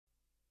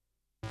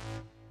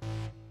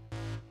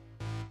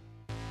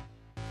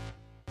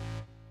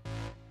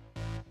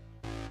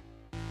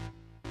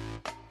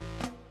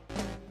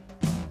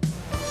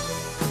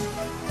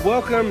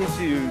Welcome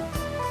to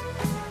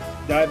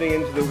Diving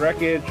into the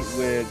Wreckage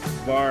with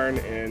Varn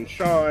and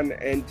Sean,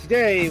 and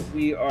today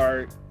we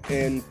are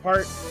in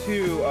part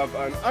 2 of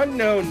an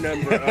unknown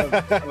number of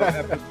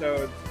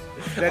episodes.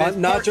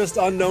 Not just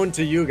unknown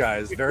to you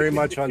guys, very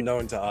much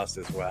unknown to us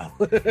as well.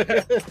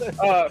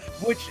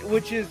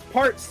 which is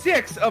part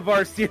 6 of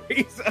our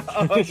series.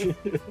 So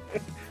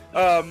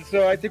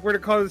I think we're going to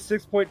call this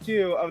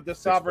 6.2 of the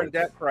sovereign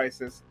debt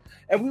crisis.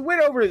 And we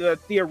went over the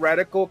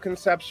theoretical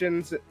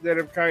conceptions that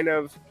have kind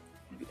of,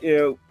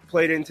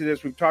 played into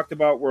this. We've talked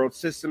about world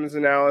systems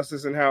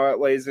analysis and how it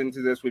lays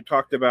into this. We've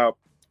talked about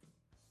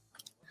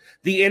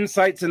the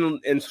insights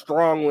and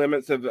strong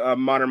limits of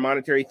modern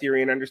monetary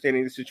theory and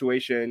understanding the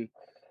situation.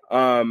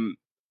 And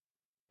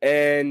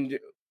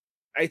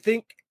I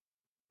think,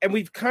 and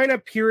we've kind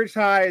of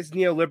puritized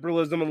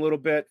neoliberalism a little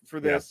bit for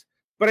this,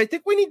 but I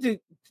think we need to,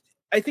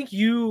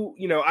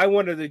 I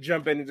wanted to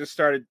jump in and just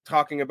started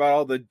talking about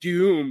all the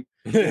doom.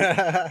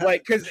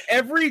 Because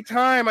every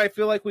time I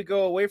feel like we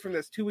go away from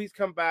this, 2 weeks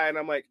come by and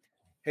I'm like,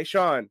 hey,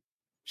 Sean,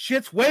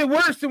 shit's way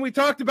worse than we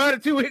talked about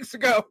it 2 weeks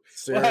ago.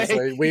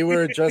 Seriously, we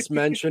were just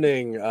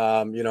mentioning,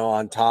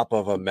 on top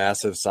of a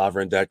massive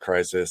sovereign debt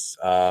crisis,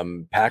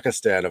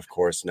 Pakistan, of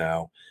course,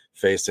 now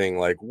facing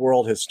like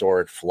world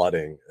historic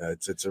flooding.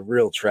 It's a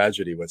real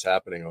tragedy what's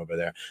happening over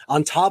there.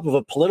 On top of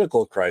a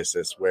political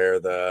crisis where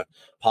the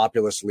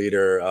populist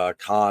leader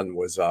Khan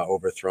was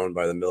overthrown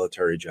by the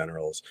military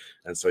generals,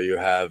 and so you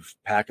have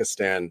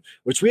Pakistan,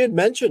 which we had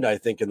mentioned, I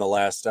think, in the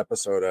last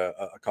episode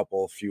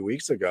a few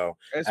weeks ago,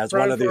 as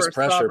one of these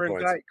pressure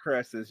points.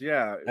 Crisis,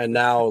 yeah. And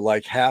now,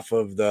 like half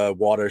of the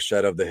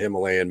watershed of the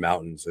Himalayan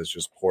mountains is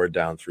just poured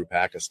down through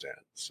Pakistan.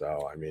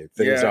 So, I mean,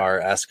 things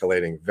are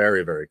escalating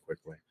very, very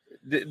quickly.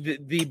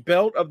 The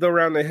belt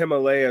around the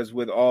Himalayas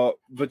with all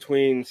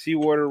between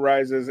seawater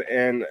rises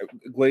and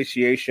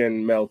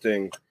glaciation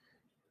melting,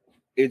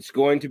 it's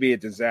going to be a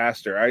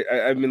disaster.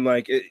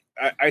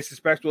 I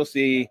suspect we'll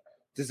see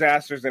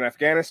disasters in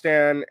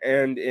Afghanistan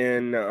and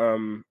in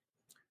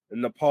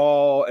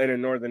Nepal and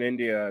in northern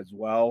India as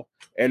well,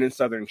 and in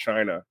southern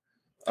China.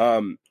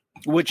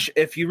 Which,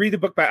 if you read the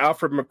book by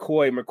Alfred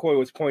McCoy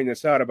was pointing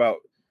this out about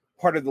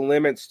part of the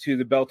limits to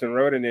the Belt and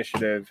Road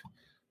Initiative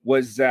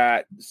was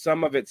that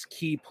some of its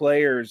key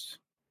players,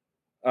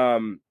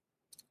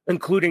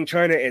 including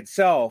China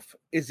itself,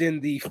 is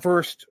in the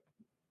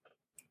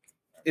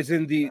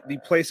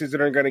places that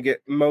are going to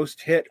get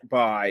most hit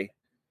by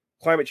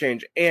climate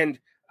change. And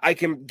I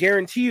can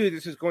guarantee you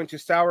this is going to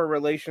sour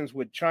relations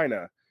with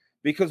China,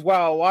 because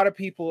while a lot of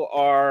people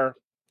are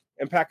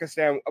in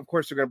Pakistan, of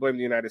course, they're going to blame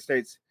the United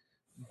States,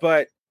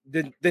 but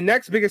the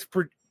next biggest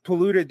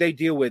polluter they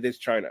deal with is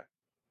China.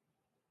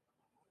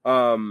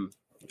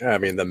 I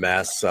mean, the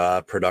mass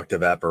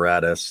productive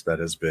apparatus that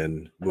has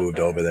been moved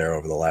over there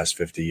over the last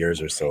 50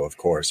 years or so, of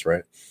course,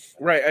 right?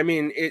 Right. I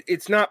mean,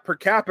 it's not per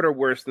capita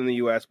worse than the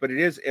U.S., but it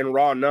is in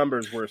raw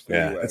numbers worse than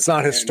the U.S. It's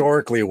not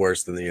historically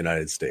worse than the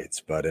United States,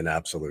 but in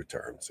absolute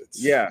terms,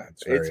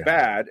 it's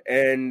bad.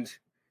 And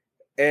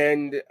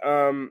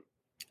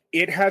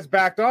it has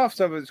backed off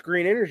some of its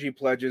green energy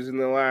pledges in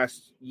the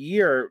last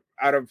year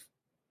out of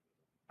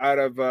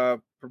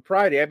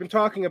propriety. I've been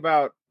talking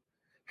about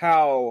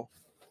how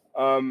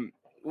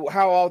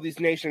all these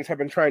nations have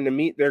been trying to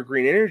meet their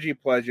green energy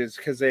pledges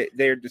because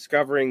they're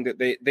discovering that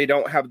they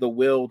don't have the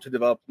will to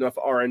develop enough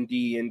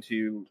R&D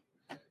into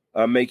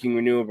making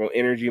renewable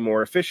energy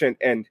more efficient.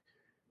 And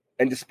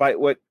despite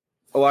what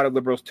a lot of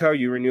liberals tell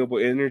you, renewable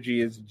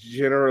energy is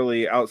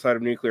generally outside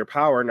of nuclear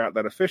power, not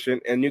that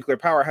efficient. And nuclear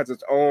power has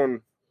its own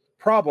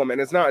problem.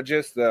 And it's not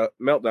just the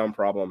meltdown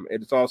problem.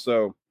 It's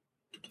also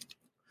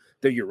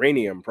the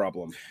uranium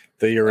problem.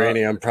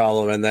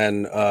 And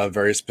then a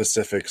very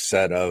specific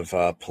set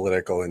of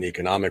political and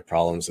economic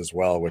problems as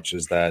well, which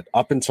is that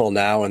up until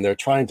now, and they're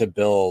trying to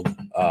build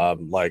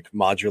like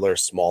modular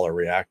smaller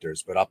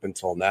reactors, but up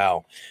until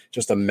now,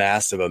 just a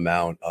massive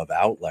amount of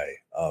outlay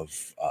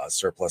of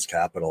surplus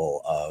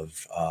capital,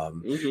 of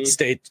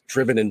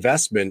state-driven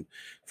investment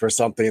for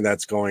something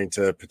that's going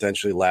to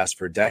potentially last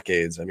for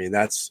decades. I mean,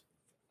 that's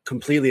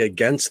completely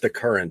against the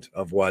current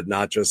of what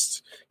not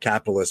just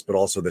capitalists, but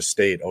also the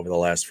state over the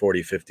last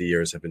 40, 50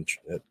 years have been,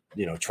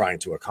 trying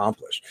to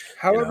accomplish.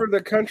 However,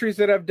 the countries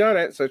that have done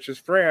it, such as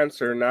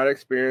France, are not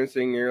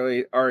experiencing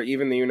nearly, or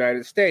even the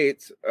United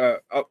States,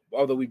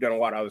 although we've done a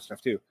lot of other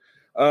stuff too,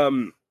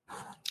 are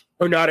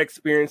not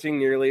experiencing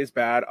nearly as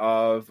bad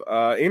of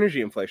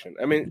energy inflation.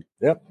 I mean,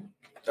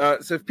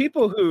 so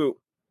people who,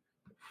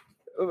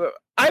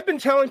 I've been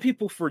telling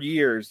people for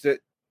years that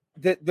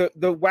the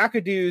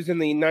wackadoos in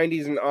the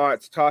 90s and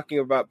aughts talking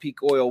about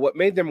peak oil, what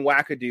made them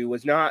wackadoo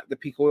was not the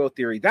peak oil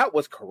theory. That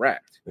was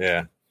correct.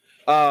 Yeah.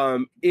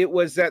 It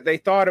was that they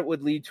thought it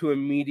would lead to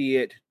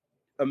immediate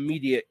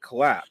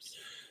collapse.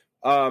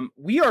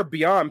 We are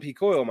beyond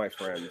peak oil, my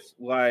friends.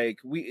 Like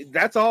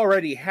that's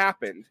already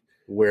happened.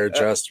 We're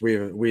just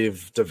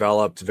we've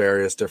developed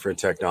various different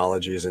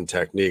technologies and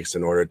techniques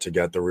in order to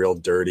get the real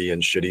dirty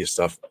and shitty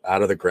stuff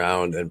out of the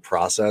ground and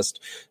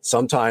processed.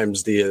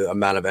 Sometimes the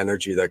amount of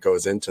energy that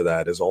goes into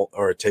that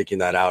or taking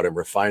that out and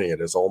refining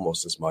it is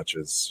almost as much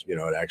as,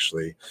 it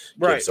actually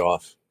gives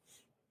off.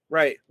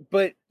 Right.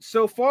 But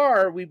so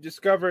far we've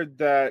discovered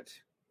that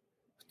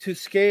to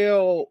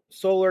scale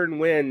solar and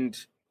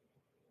wind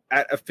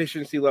at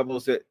efficiency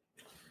levels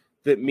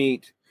that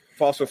meet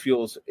fossil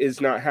fuels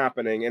is not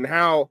happening. And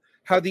how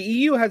the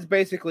EU has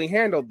basically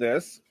handled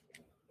this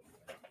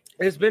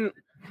has been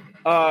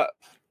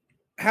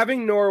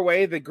having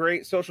Norway, the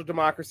great social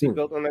democracy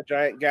built on a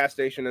giant gas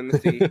station in the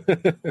sea,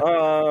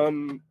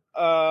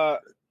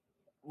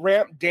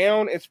 ramp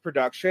down its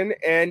production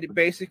and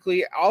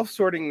basically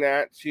offsorting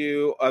that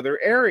to other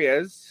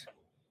areas,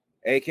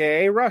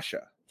 aka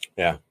Russia.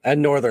 Yeah,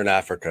 and Northern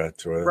Africa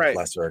to a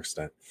lesser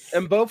extent.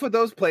 And both of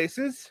those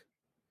places,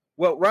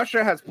 well,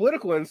 Russia has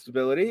political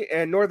instability,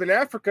 and Northern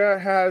Africa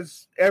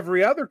has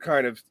every other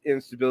kind of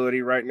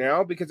instability right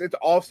now because it's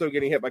also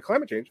getting hit by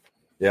climate change.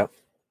 Yeah.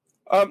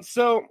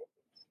 So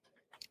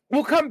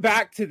we'll come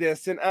back to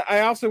this, and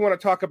I also want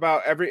to talk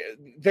about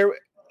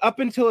up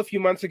until a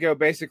few months ago,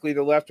 basically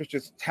the left was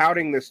just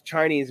touting this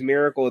Chinese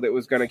miracle that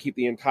was going to keep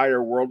the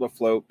entire world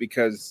afloat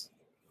because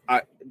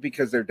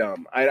they're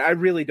dumb. I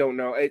really don't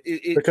know.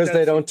 Because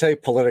they don't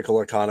take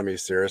political economy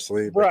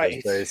seriously.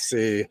 Because they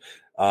see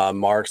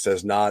Marx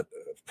as not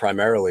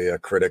primarily a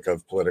critic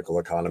of political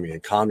economy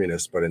and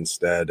communists, but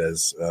instead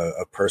as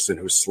a person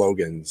whose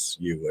slogans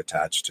you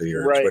attach to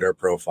your Twitter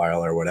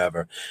profile or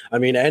whatever. I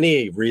mean,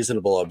 any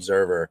reasonable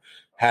observer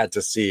had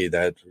to see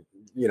that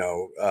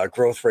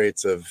growth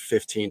rates of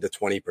 15 to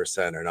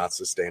 20% are not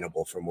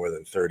sustainable for more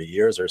than 30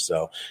 years or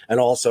so. And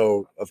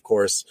also, of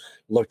course,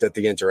 looked at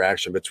the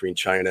interaction between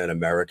China and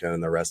America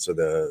and the rest of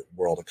the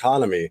world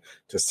economy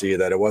to see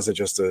that it wasn't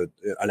just an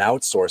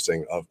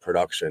outsourcing of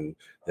production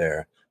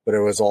there, but it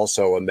was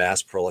also a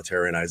mass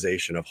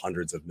proletarianization of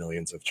hundreds of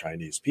millions of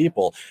Chinese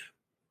people.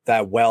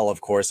 That well,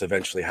 of course,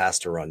 eventually has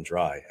to run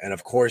dry. And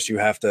of course, you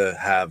have to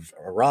have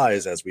a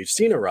rise, as we've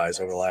seen a rise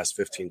over the last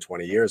 15,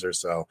 20 years or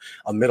so,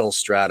 a middle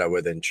strata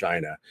within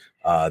China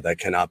that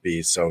cannot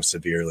be so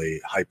severely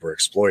hyper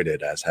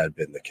exploited as had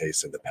been the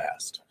case in the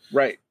past.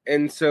 Right.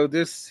 And so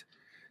this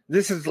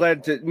has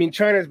led to,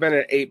 China's been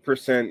at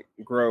 8%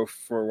 growth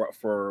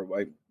for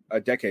like a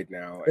decade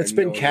now. It's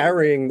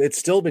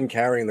still been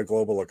carrying the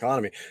global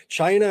economy.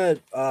 China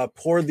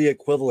poured the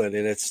equivalent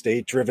in its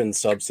state-driven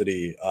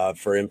subsidy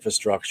for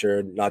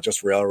infrastructure, not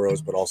just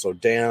railroads, but also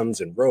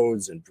dams and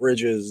roads and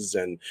bridges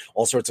and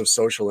all sorts of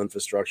social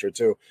infrastructure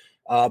too.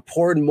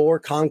 Poured more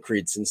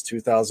concrete since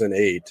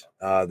 2008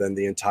 than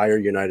the entire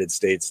United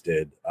States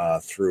did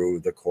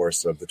through the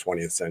course of the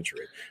 20th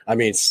century. I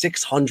mean,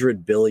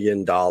 $600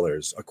 billion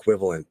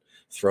equivalent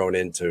thrown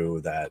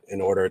into that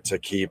in order to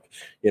keep,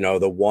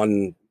 the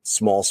one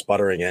small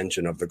sputtering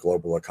engine of the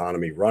global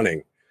economy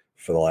running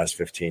for the last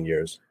 15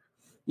 years.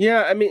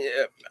 Yeah,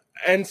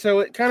 and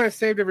so it kind of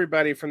saved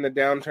everybody from the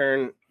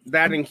downturn.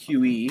 That and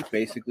QE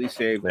basically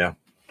saved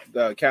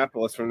the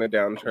capitalists from the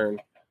downturn.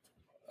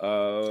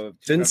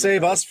 Didn't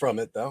save us from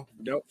it, though.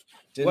 Nope.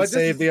 Didn't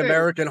save the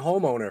American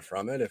homeowner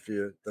from it.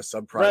 The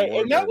subprime, right?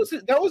 And that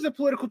was a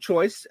political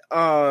choice.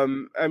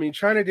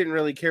 China didn't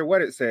really care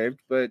what it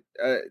saved, but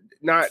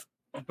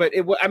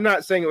I'm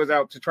not saying it was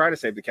out to try to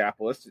save the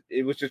capitalists.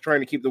 It was just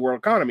trying to keep the world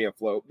economy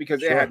afloat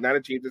because it had not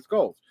achieved its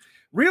goals.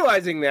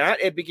 Realizing that,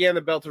 it began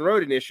the Belt and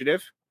Road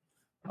Initiative,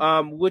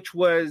 which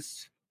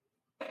was,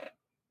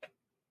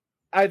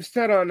 I've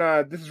said on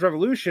This is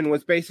Revolution,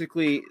 was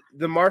basically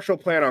the Marshall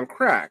Plan on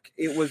crack.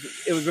 It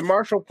was a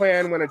Marshall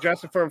Plan when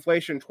adjusted for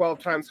inflation 12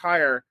 times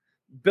higher,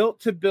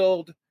 built to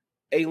build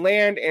a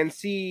land and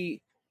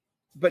sea,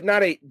 but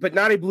not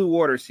a blue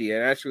water sea.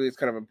 And actually, it's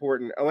kind of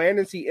important. A land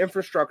and sea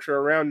infrastructure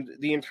around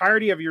the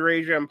entirety of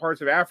Eurasia and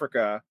parts of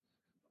Africa,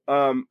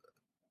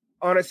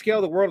 on a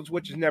scale the world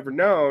which is never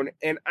known.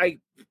 And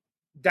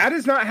that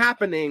is not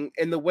happening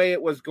in the way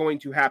it was going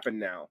to happen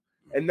now.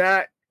 And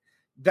that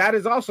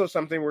is also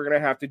something we're going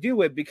to have to deal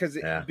with because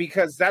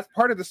that's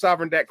part of the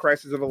sovereign debt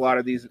crisis of a lot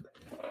of these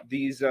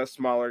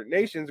smaller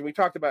nations. And we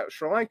talked about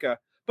Sri Lanka,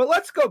 but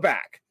let's go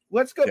back.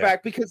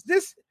 Back because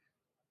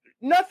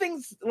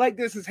nothing's like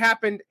this has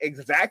happened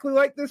exactly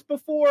like this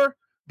before,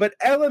 but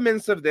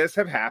elements of this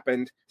have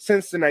happened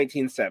since the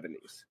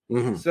 1970s.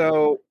 Mm-hmm.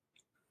 So,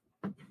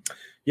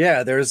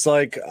 yeah, there's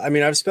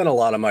I've spent a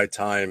lot of my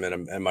time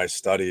and my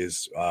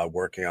studies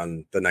working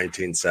on the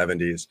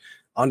 1970s,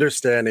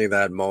 understanding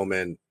that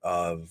moment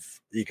of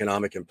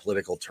economic and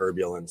political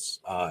turbulence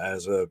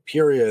as a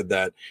period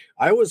that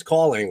I was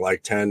calling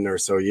 10 or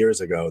so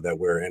years ago that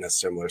we're in a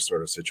similar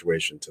sort of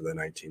situation to the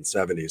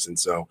 1970s. And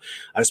so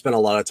I spent a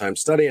lot of time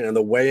studying, and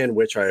the way in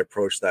which I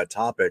approached that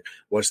topic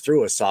was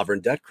through a sovereign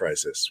debt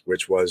crisis,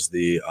 which was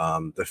the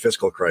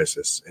fiscal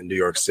crisis in New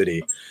York City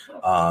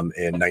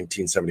in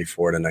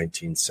 1974 to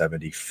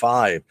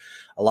 1975.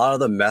 A lot of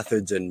the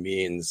methods and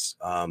means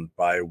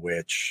by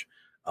which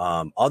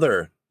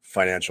other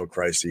financial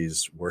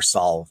crises were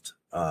solved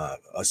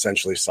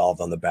essentially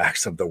solved on the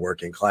backs of the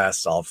working class,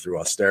 solved through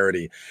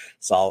austerity,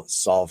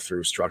 solved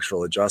through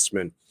structural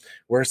adjustment.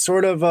 Where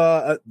sort of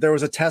there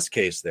was a test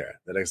case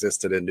there that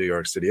existed in New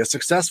York City, a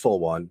successful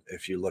one,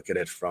 if you look at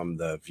it from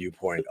the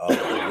viewpoint of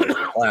the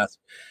working class.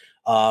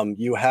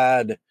 You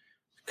had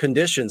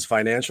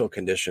financial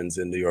conditions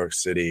in New York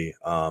City,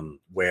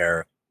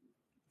 where,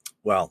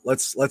 well,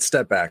 let's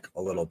step back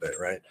a little bit,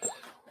 right?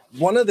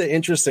 One of the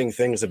interesting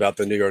things about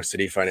the New York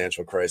City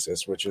financial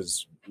crisis, which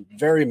is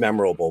very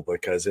memorable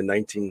because in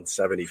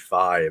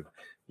 1975,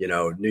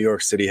 New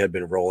York City had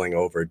been rolling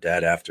over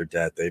debt after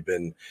debt. They've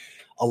been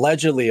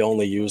allegedly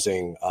only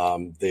using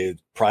the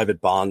private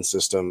bond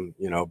system,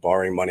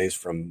 borrowing monies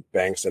from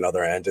banks and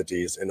other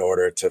entities in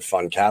order to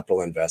fund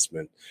capital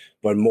investment.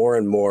 But more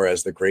and more,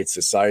 as the Great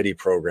Society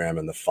program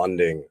and the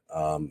funding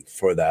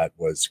for that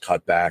was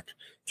cut back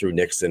through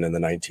Nixon in the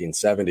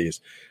 1970s,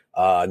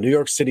 New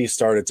York City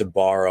started to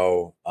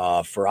borrow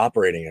for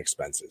operating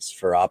expenses,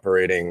 for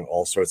operating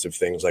all sorts of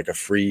things like a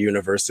free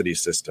university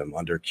system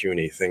under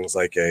CUNY, things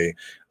like a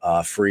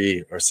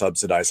free or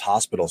subsidized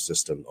hospital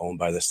system owned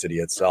by the city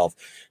itself,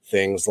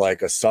 things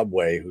like a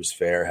subway whose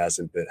fare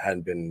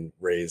hadn't been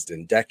raised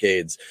in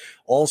decades,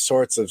 all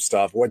sorts of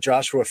stuff. What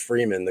Joshua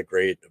Freeman, the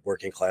great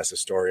working class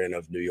historian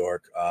of New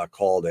York,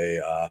 called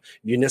a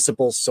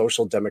municipal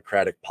social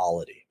democratic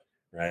polity,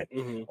 right?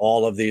 Mm-hmm.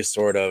 All of these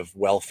sort of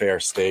welfare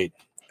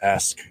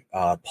state-esque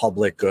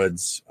public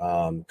goods,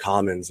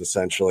 commons,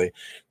 essentially,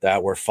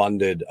 that were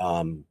funded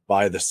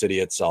by the city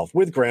itself,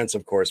 with grants,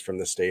 of course, from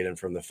the state and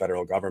from the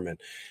federal government.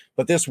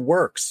 But this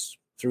works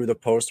through the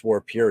post-war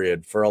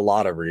period for a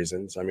lot of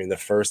reasons. I mean, the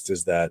first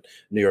is that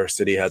New York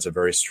City has a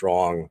very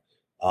strong,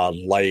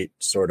 light,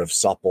 sort of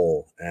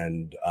supple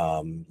and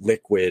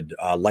liquid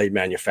light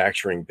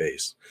manufacturing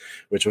base,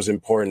 which was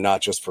important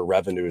not just for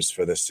revenues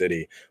for the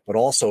city, but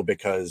also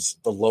because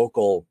the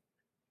local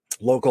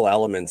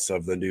elements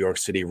of the New York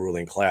City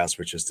ruling class,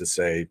 which is to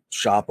say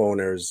shop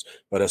owners,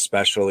 but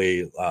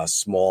especially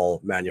small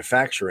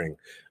manufacturing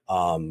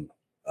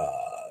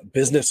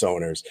business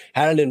owners,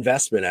 had an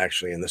investment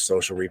actually in the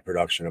social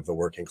reproduction of the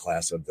working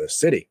class of the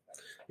city.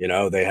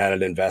 They had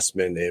an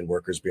investment in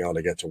workers being able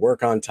to get to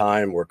work on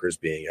time, workers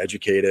being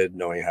educated,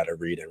 knowing how to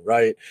read and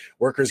write,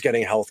 workers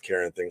getting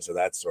healthcare and things of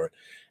that sort.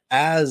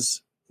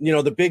 As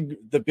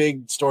the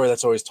big story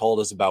that's always told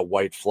is about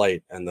white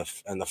flight and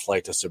the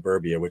flight to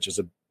suburbia, which is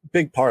a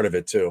big part of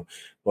it too.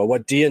 But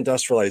what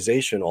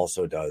deindustrialization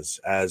also does,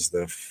 as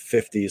the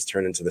 50s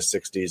turn into the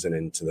 60s and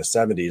into the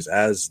 70s,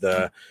 as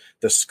the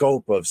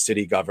scope of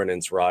city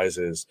governance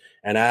rises,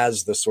 and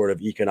as the sort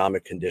of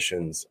economic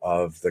conditions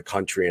of the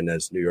country and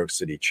as New York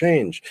City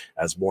change,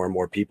 as more and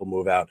more people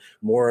move out,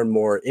 more and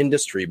more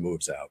industry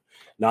moves out,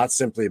 not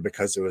simply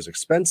because it was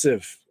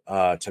expensive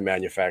to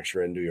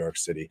manufacture in New York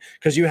City,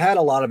 because you had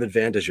a lot of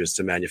advantages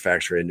to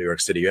manufacture in New York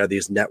City. You had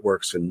these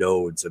networks and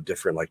nodes of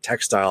different like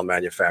textile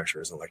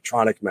manufacturers,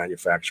 electronic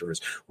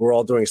manufacturers, who were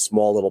all doing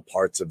small little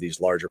parts of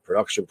these larger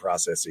production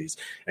processes,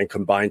 and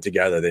combined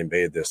together, they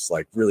made this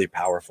like really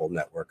powerful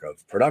network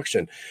of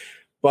production.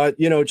 But,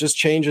 just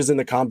changes in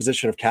the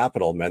composition of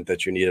capital meant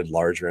that you needed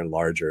larger and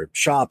larger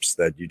shops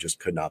that you just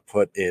could not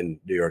put in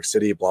New York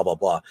City, blah, blah,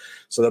 blah.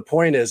 So the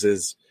point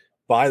is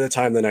by the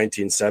time the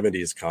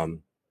 1970s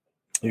come,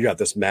 you got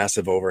this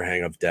massive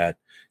overhang of debt.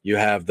 You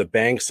have the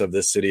banks of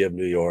the city of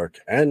New York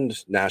and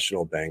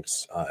national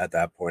banks at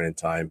that point in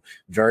time,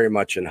 very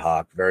much in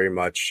hock, very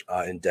much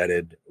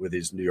indebted with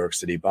these New York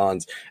City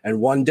bonds. And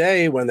one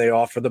day when they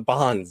offer the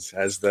bonds,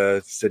 as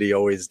the city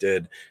always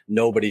did,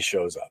 nobody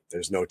shows up.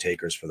 There's no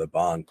takers for the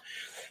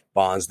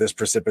bonds. This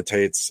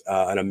precipitates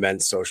an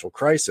immense social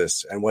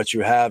crisis. And what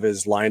you have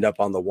is lined up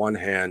on the one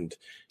hand,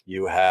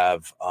 you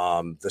have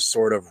the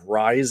sort of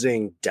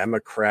rising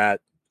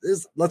Democrat,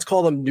 let's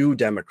call them new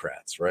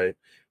Democrats, right?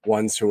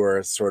 Ones who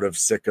are sort of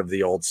sick of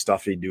the old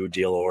stuffy New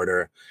Deal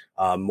order,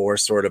 more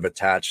sort of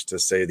attached to,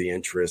 say, the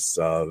interests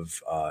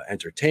of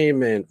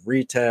entertainment,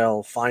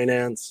 retail,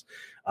 finance.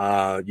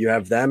 You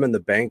have them and the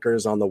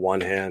bankers on the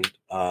one hand,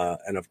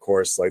 and of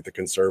course, like the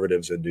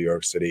conservatives in New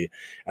York City.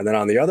 And then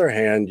on the other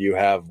hand, you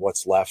have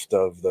what's left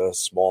of the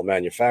small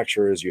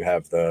manufacturers, you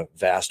have the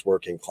vast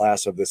working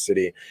class of the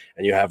city,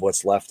 and you have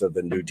what's left of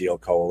the New Deal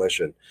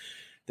coalition.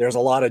 There's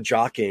a lot of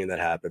jockeying that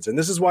happens. And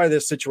this is why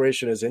this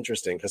situation is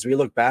interesting, because we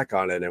look back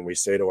on it and we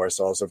say to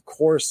ourselves, of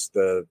course,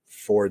 the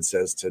Ford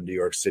says to New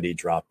York City,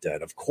 drop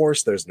dead. Of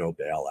course, there's no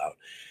bailout.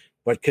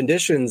 But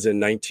conditions in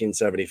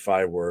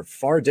 1975 were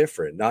far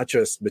different, not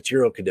just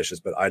material conditions,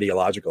 but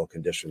ideological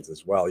conditions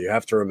as well. You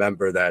have to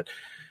remember that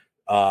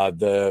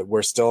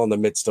we're still in the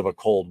midst of a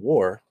Cold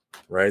War,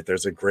 right?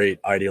 There's a great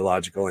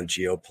ideological and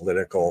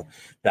geopolitical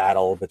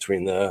battle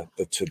between the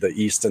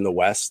East and the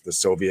West, the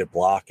Soviet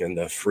bloc and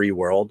the free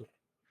world.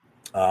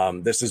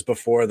 This is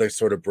before the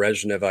sort of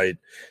Brezhnevite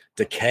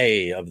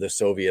decay of the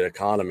Soviet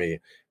economy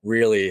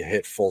really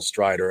hit full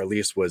stride, or at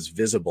least was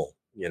visible,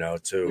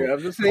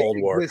 to Cold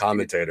War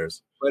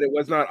commentators. But it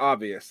was not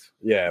obvious.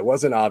 Yeah, it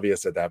wasn't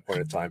obvious at that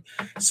point in time.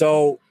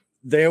 So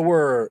there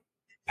were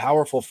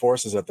powerful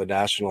forces at the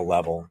national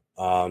level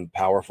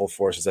powerful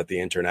forces at the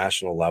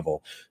international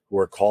level who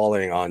were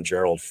calling on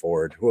Gerald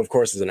Ford, who of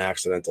course is an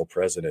accidental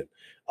president,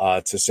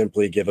 to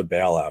simply give a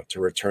bailout, to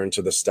return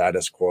to the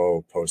status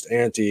quo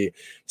post-ante,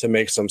 to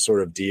make some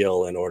sort of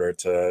deal in order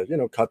to,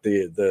 cut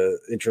the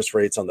interest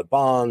rates on the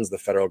bonds. The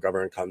federal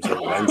government comes in,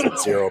 lends at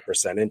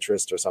 0%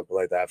 interest or something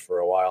like that for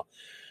a while.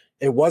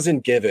 It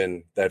wasn't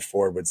given that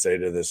Ford would say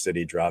to the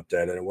city, drop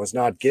dead. And it was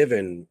not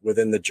given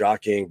within the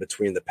jockeying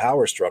between the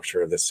power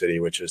structure of the city,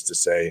 which is to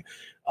say,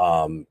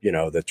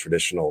 the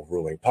traditional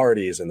ruling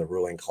parties and the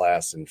ruling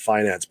class in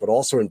finance, but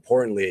also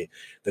importantly,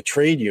 the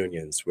trade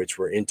unions, which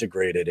were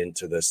integrated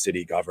into the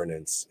city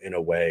governance in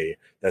a way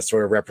that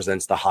sort of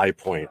represents the high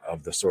point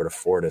of the sort of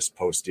Fordist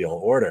post-deal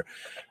order.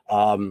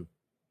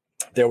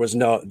 There was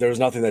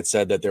nothing that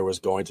said that there was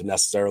going to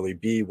necessarily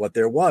be what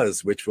there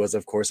was, which was,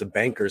 of course, a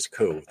banker's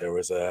coup. There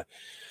was a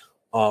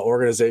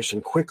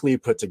organization quickly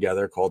put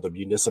together called the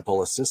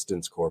Municipal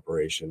Assistance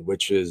Corporation,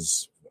 which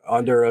is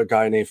under a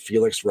guy named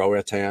Felix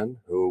Roatan,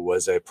 who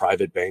was a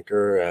private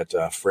banker at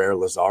Frère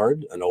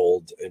Lazard, an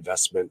old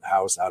investment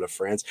house out of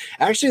France.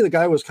 Actually, the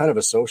guy was kind of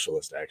a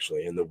socialist,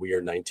 actually, in the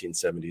weird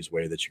 1970s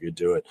way that you could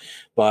do it.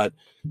 But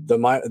the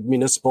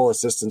Municipal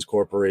Assistance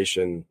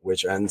Corporation,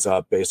 which ends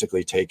up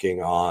basically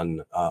taking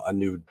on a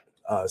new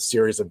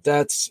series of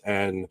debts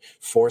and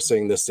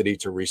forcing the city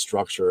to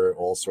restructure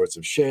all sorts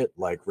of shit,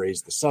 like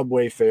raise the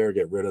subway fare,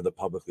 get rid of the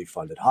publicly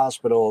funded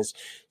hospitals,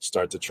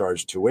 start to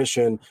charge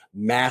tuition,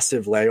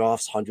 massive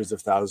layoffs, hundreds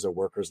of thousands of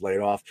workers laid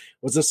off,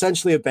 was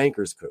essentially a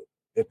banker's coup.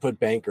 It put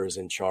bankers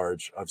in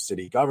charge of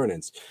city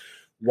governance.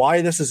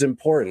 Why this is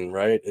important,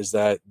 right, is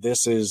that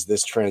this is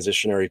this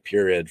transitionary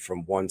period from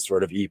one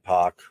sort of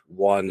epoch,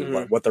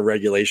 what the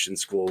regulation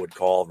school would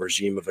call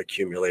regime of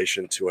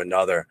accumulation, to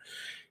another.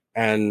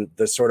 And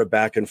the sort of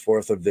back and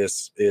forth of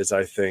this is,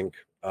 I think,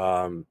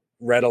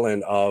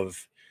 redolent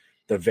of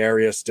the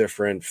various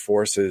different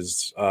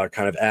forces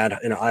kind of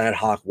in an ad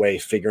hoc way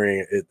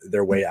figuring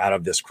their way out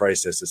of this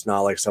crisis. It's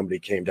not like somebody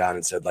came down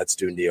and said, let's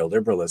do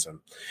neoliberalism.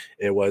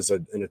 It was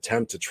an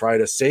attempt to try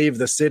to save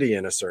the city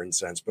in a certain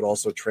sense, but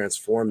also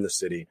transform the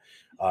city,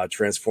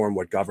 transform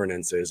what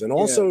governance is, and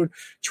also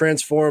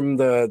transform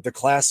the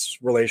class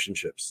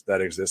relationships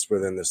that exist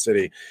within the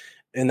city.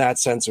 In that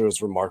sense, it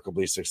was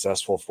remarkably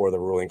successful for the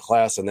ruling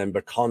class, and then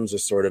becomes a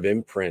sort of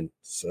imprint,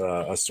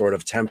 a sort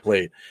of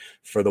template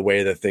for the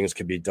way that things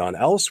can be done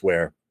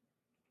elsewhere.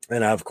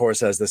 And of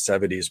course, as the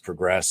 70s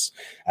progress,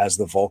 as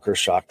the Volcker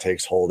shock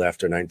takes hold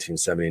after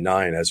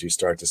 1979, as you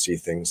start to see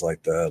things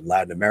like the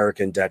Latin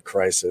American debt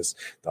crisis,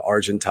 the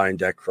Argentine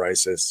debt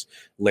crisis,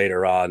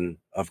 later on,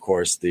 of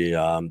course, the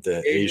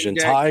Asian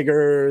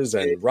tigers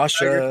and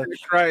Russia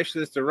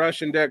crisis, the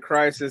Russian debt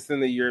crisis,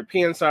 and the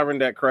European sovereign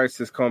debt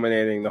crisis,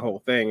 culminating the whole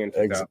thing in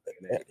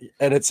 2008.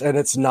 And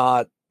it's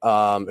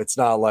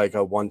not like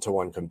a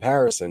one-to-one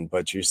comparison,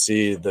 but you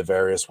see the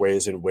various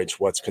ways in which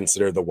what's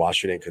considered the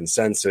Washington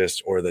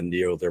Consensus or the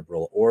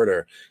neoliberal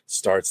order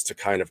starts to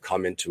kind of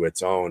come into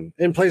its own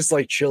in places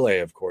like Chile,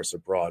 of course,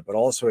 abroad, but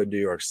also in New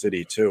York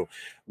City too,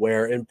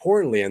 where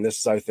importantly, and this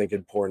is, I think,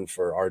 important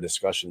for our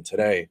discussion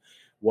today,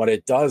 what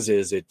it does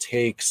is it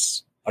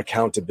takes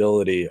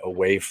accountability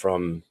away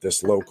from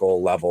this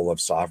local level of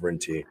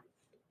sovereignty,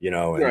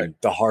 and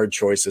the hard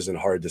choices and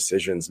hard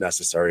decisions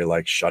necessary,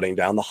 like shutting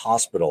down the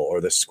hospital or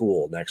the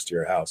school next to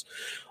your house.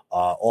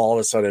 All of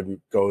a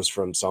sudden goes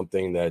from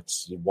something that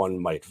one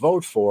might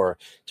vote for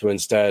to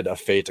instead a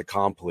fait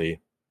accompli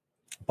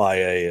by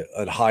a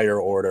higher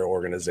order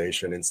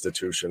organization,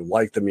 institution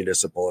like the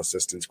Municipal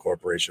Assistance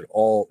Corporation,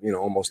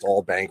 almost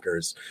all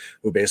bankers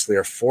who basically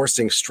are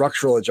forcing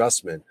structural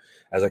adjustment,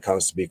 as it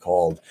comes to be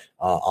called,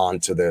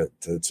 onto to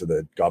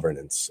the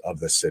governance of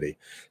the city.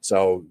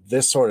 So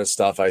this sort of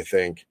stuff, I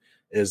think,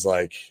 is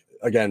like,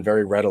 again,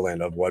 very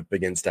redolent of what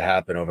begins to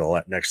happen over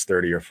the next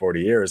 30 or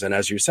 40 years. And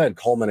as you said,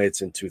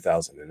 culminates in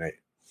 2008. I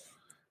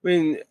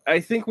mean, I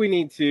think we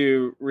need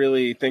to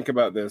really think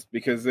about this,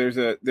 because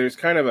there's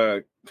kind of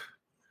a,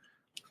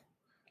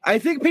 I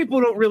think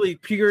people don't really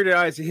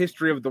periodize the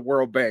history of the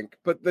World Bank,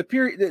 but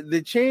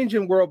the change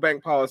in World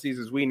Bank policies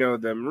as we know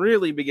them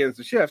really begins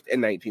to shift in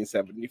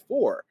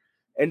 1974.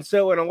 And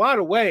so in a lot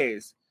of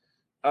ways,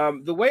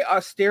 the way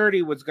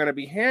austerity was going to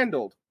be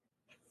handled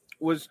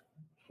was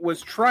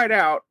tried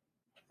out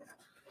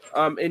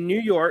in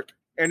New York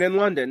and in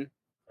London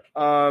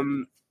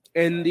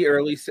in the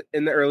early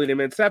to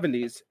mid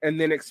 70s, and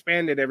then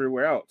expanded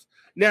everywhere else.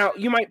 Now,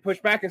 you might push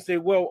back and say,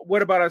 well,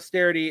 what about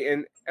austerity?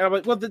 And I'm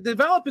like, well, the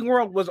developing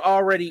world was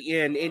already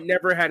in. It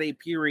never had a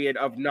period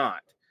of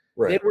not.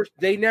 Right.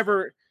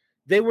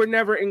 They were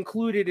never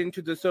included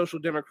into the social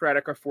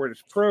democratic or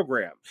Fordist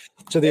program.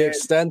 To the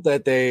extent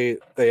that they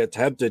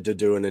attempted to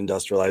do an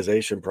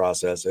industrialization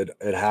process, it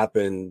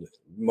happened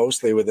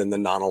mostly within the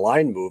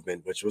non-aligned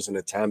movement, which was an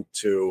attempt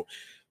to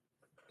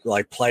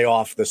play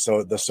off the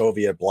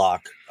Soviet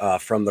bloc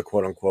from the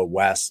quote unquote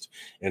West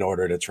in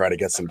order to try to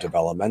get some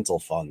developmental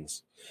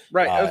funds,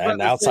 right?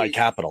 And outside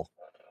capital.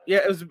 Yeah,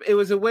 it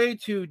was a way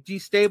to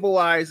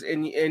destabilize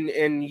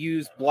and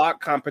use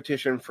bloc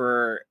competition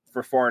for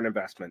foreign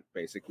investment,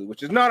 basically,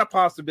 which is not a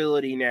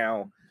possibility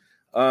now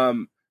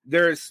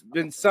There's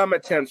been some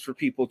attempts for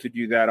people to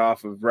do that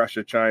off of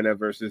Russia, China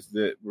versus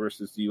the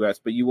U.S.,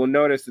 but you will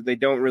notice that they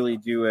don't really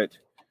do it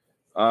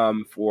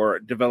for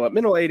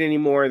developmental aid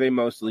anymore. They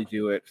mostly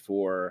do it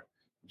for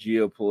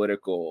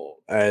geopolitical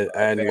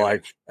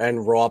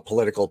and raw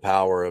political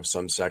power of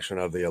some section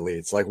of the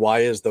elites. Like, why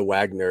is the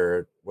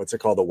Wagner, what's it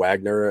called, the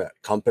Wagner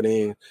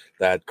company,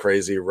 that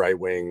crazy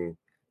right-wing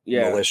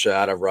militia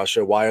out of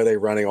Russia, why are they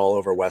running all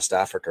over West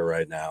Africa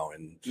right now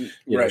and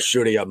know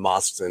shooting up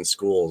mosques and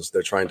schools?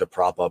 They're trying to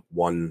prop up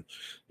one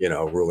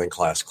ruling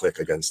class clique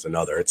against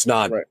another. It's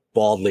not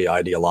baldly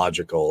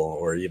ideological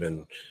or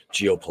even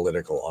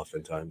geopolitical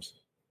oftentimes.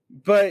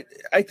 But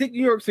I think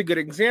New York's a good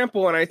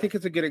example, and I think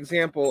it's a good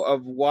example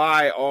of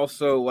why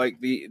also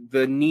like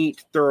the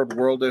neat third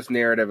worldist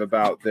narrative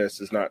about this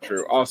is not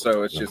true.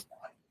 Also, it's just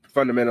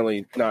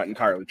fundamentally not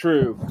entirely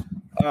true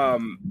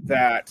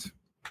that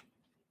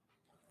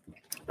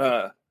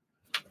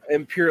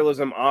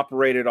imperialism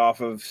operated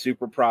off of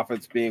super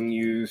profits being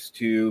used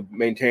to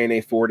maintain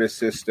a Fordist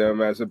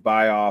system as a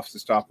buy-off to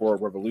stop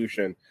world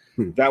revolution.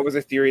 That was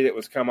a theory that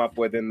was come up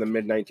with in the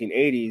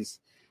mid-1980s.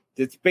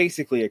 It's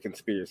basically a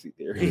conspiracy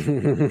theory.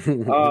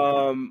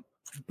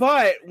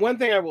 But one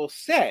thing I will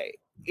say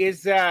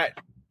is that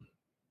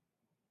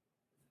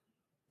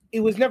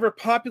it was never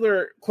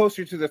popular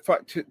closer to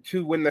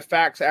to when the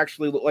facts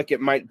actually look like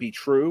it might be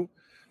true.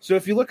 So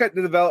if you look at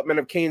the development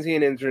of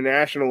Keynesian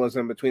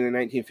internationalism between the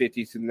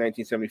 1950s and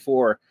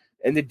 1974,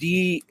 and the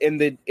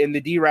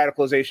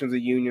de-radicalization of the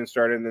Union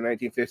started in the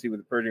 1950s with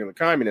the purging of the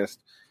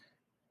communists,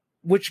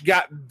 which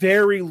got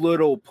very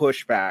little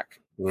pushback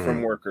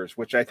from workers,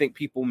 which I think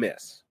people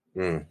miss.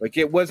 Like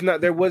there was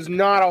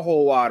not a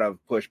whole lot of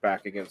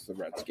pushback against the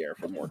Red Scare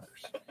from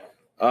workers.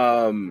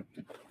 I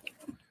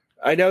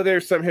know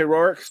there's some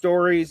heroic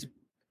stories,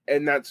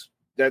 and that's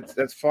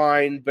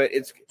fine, but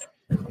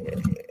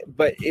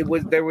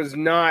there was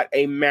not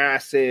a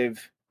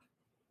massive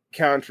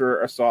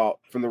counter assault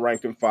from the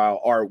rank and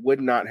file, or would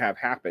not have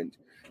happened.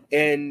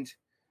 And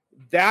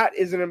that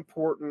is an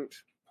important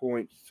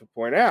point to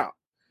point out.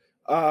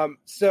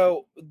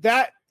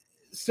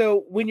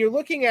 So when you're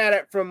looking at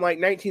it from like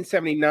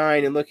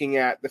 1979 and looking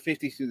at the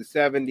 50s through the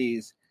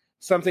 70s,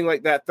 something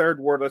like that third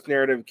worldist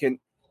narrative can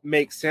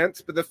make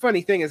sense. But the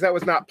funny thing is that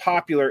was not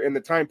popular in the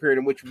time period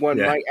in which one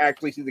might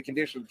actually see the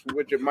conditions for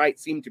which it might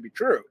seem to be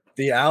true.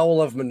 The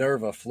owl of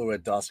Minerva flew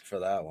at dusk for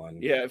that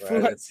one. Yeah,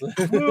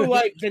 it flew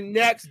like the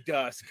next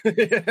dusk.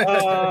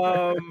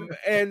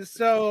 And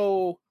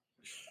so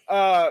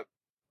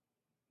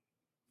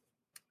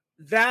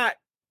that,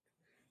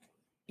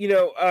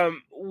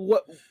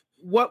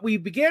 what we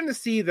began to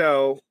see,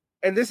 though,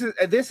 and this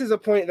is a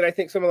point that I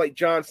think someone like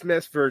John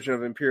Smith's version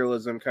of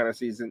imperialism kind of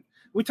sees. And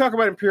we talk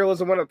about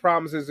imperialism. One of the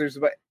problems is there's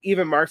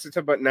even Marxists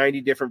have about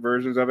 90 different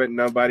versions of it, and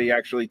nobody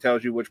actually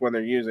tells you which one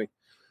they're using.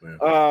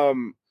 Yeah.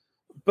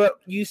 But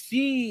you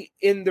see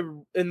in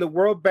the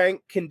World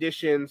Bank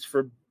conditions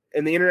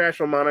and the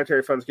International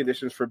Monetary Fund's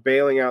conditions for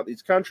bailing out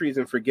these countries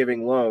and for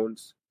giving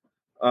loans,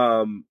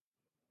 all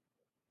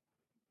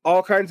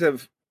kinds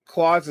of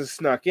clauses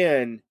snuck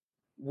in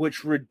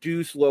which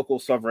reduce local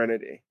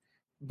sovereignty.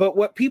 But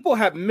what people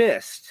have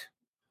missed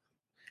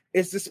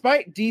is,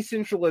 despite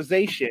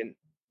decentralization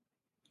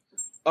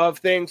of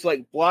things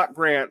like block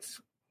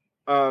grants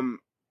and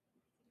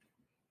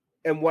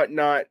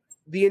whatnot,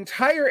 the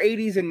entire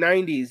 80s and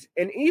 90s,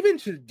 and even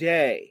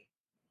today,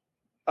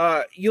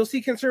 you'll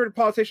see conservative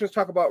politicians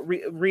talk about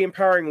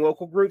re-empowering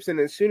local groups, and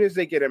as soon as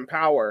they get in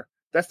power,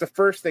 that's the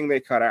first thing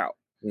they cut out.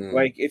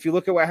 Like, if you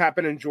look at what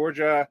happened in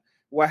Georgia,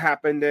 what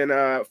happened in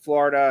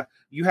Florida,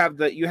 you have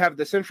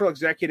the central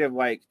executive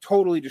like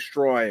totally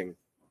destroying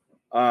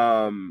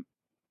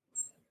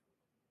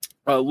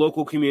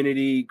local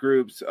community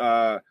groups.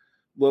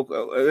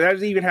 Local that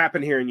has even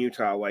happened here in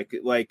Utah. Like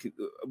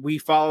we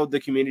followed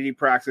the community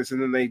practice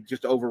and then they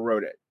just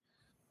overrode it.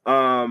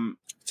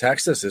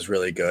 Texas is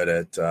really good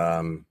at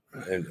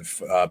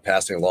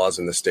passing laws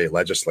in the state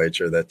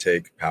legislature that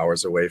take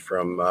powers away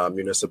from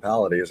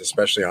municipalities,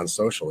 especially on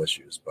social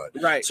issues, but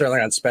certainly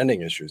on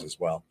spending issues as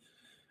well.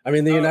 I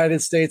mean, the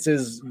United States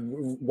is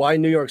why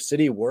New York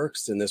City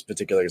works in this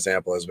particular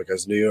example is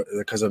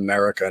because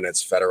America and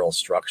its federal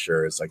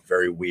structure is like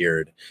very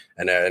weird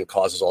and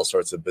causes all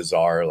sorts of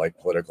bizarre like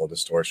political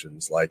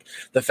distortions. Like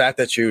the fact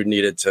that you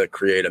needed to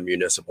create a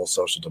municipal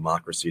social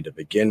democracy to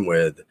begin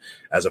with,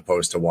 as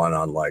opposed to one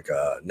on like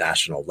a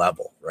national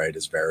level, right,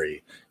 is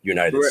very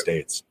United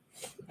States.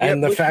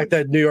 And the fact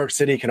that New York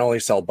City can only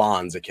sell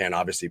bonds, it can't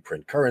obviously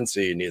print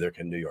currency, neither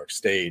can New York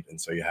State.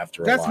 And so you have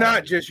to rely That's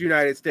not just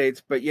United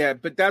States, but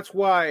that's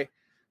why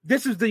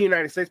this is the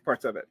United States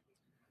parts of it.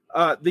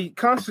 The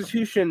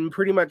Constitution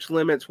pretty much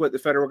limits what the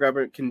federal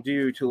government can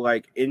do to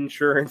like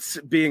insurance,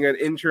 being an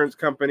insurance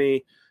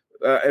company,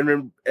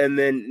 and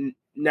then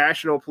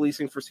national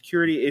policing for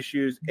security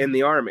issues and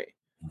the army,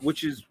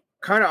 which is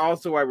kind of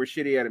also why we're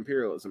shitty at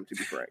imperialism, to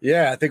be frank.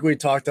 Yeah, I think we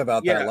talked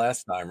about that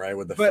last time, right?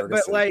 With the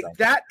Ferguson but like stuff.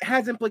 That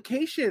has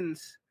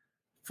implications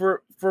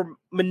for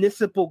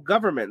municipal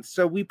governments.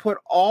 So we put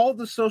all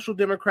the social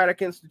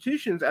democratic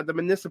institutions at the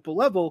municipal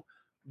level,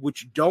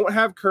 which don't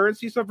have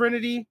currency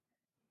sovereignty,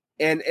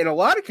 and in a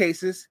lot of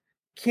cases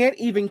can't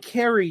even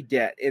carry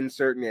debt in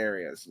certain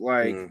areas.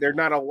 Like they're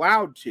not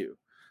allowed to.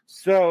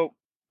 So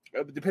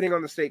depending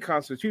on the state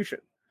constitution,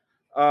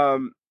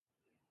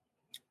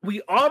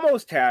 we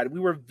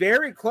were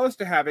very close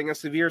to having a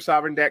severe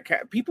sovereign debt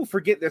cap. People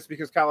forget this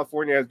because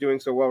California is doing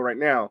so well right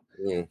now.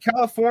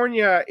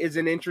 California is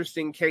an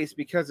interesting case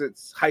because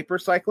it's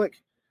hypercyclic.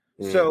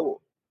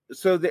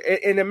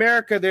 In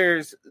America,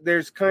 there's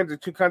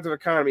two kinds of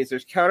economies.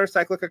 There's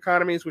counter-cyclic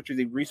economies, which are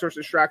the resource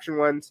extraction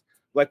ones,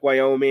 like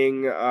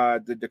Wyoming,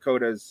 the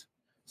Dakotas.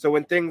 So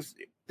when things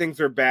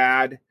are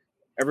bad,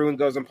 everyone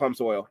goes and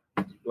pumps oil,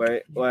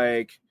 right?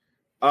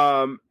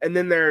 And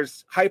then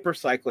there's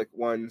hypercyclic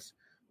ones,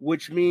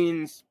 which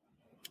means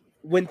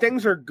when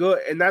things are good,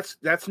 and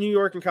that's New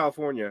York and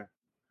California.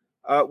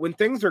 When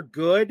things are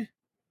good,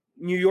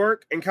 New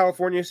York and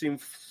California seem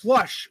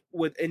flush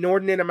with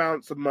inordinate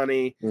amounts of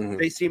money.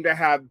 They seem to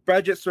have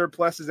budget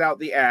surpluses out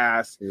the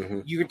ass.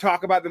 You can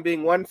talk about them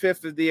being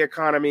 1/5 of the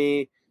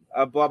economy,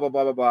 blah, blah,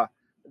 blah, blah, blah.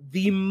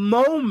 The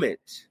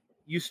moment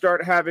you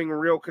start having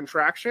real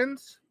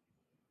contractions,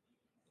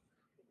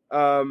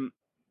 all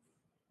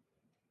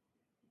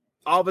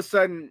of a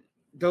sudden,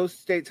 those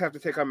states have to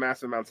take on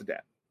massive amounts of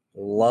debt.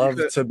 Love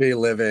to be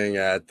living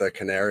with the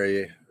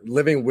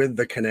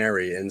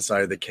canary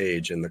inside the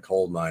cage in the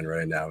coal mine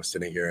right now,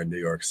 sitting here in New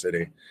York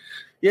City.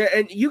 Yeah,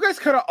 and you guys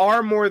kind of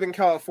are more than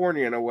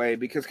California in a way,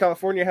 because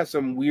California has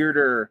some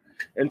weirder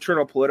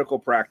internal political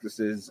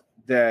practices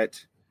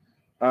that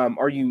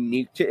are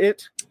unique to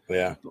it.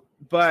 Yeah.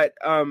 But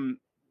I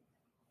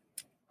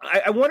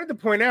wanted to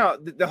point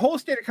out that the whole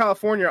state of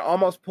California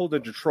almost pulled a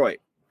Detroit.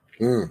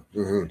 In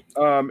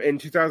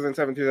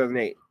 2007,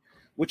 2008,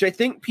 which I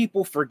think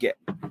people forget.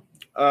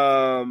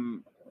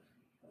 And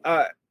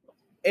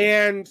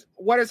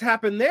what has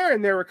happened there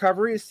in their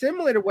recovery is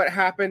similar to what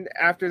happened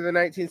after the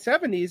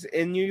 1970s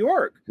in New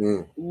York,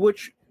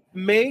 which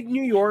made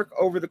New York,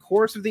 over the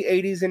course of the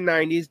 80s and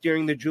 90s,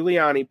 during the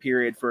Giuliani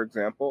period, for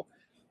example,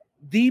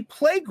 the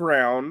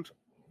playground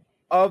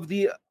of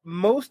the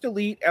most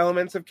elite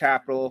elements of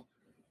capital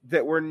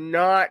that were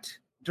not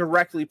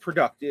directly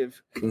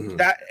productive.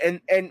 That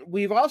and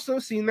we've also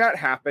seen that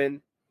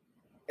happen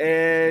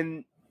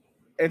in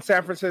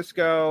San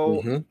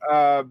Francisco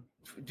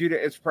due to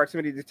its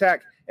proximity to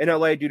tech, in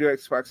LA due to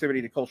its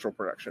proximity to cultural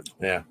production.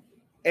 Yeah.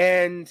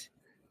 And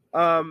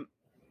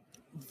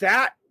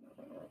that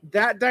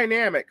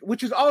dynamic,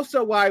 which is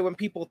also why when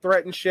people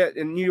threaten shit,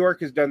 and New York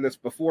has done this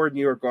before,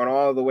 New York going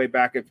all the way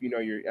back, if you know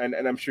your, and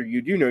I'm sure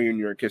you do know your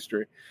New York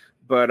history,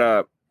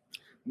 but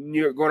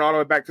New York, going all the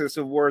way back to the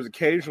Civil War, has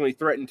occasionally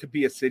threatened to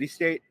be a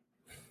city-state.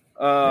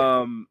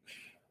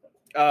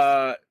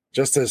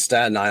 Just as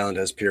Staten Island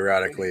has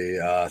periodically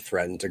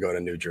threatened to go to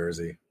New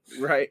Jersey.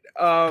 Right.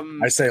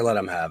 I say let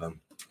them have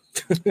him.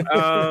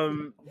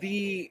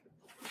 The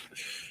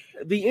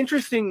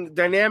interesting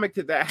dynamic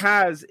that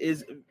has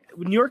is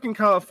New York and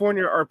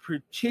California are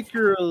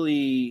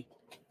particularly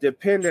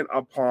dependent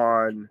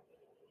upon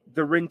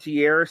the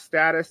rentier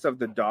status of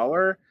the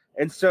dollar.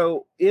 And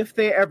so if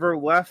they ever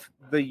left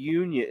the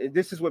union,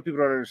 this is what people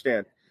don't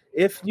understand.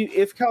 If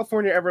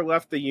California ever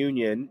left the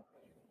union,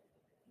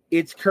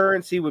 its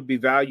currency would be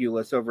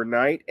valueless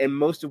overnight, and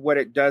most of what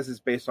it does is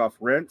based off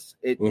rents.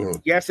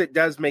 Yes, it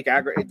does make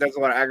it does a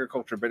lot of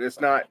agriculture, but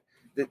it's not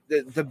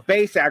the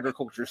base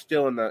agriculture is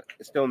still in the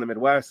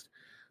Midwest.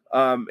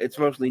 It's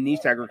mostly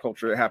niche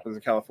agriculture that happens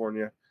in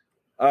California.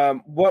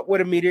 What would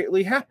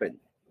immediately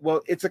happen?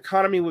 Well, its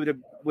economy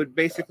would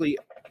basically,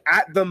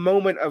 at the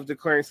moment of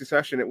declaring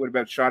secession, it would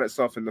have shot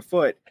itself in the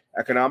foot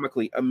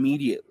economically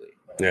immediately.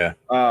 Yeah.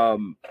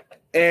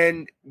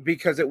 And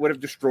because it would have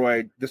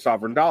destroyed the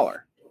sovereign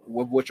dollar,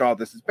 which all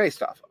this is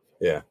based off of.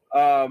 Yeah.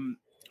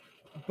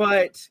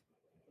 But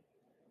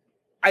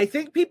I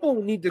think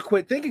people need to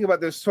quit thinking about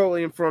this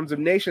solely in forms of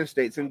nation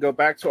states and go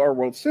back to our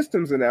world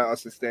systems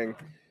analysis thing,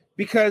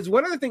 because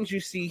one of the things you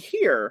see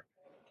here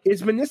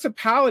is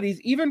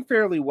municipalities, even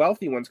fairly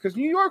wealthy ones, because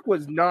New York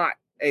was not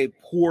a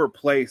poor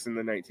place in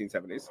the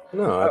 1970s.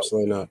 No,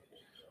 absolutely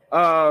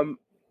not.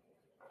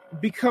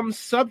 Become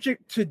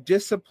subject to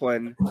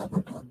discipline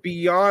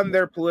beyond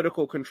their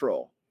political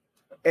control.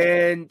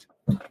 And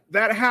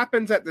that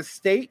happens at the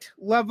state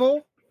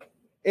level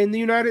in the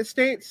United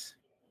States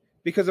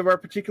because of our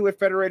particular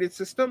federated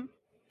system.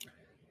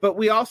 But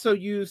we also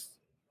use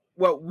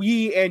what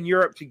we and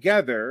Europe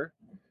together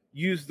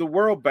use the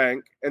World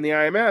Bank and the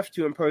IMF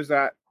to impose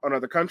that on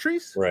other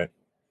countries. Right.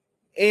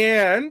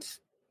 And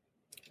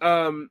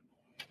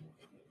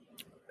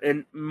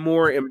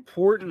more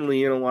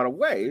importantly, in a lot of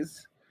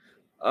ways,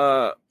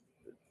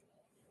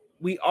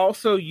 we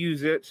also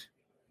use it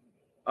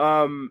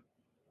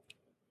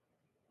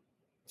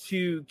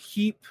to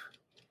keep.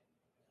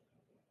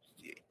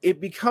 It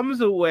becomes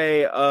a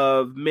way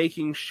of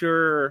making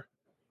sure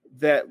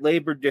that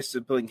labor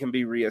discipline can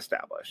be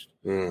reestablished.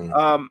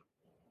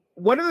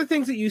 One of the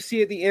things that you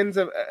see at the ends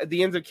of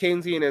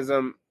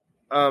Keynesianism,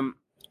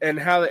 and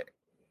how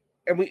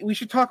and we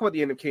should talk about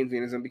the end of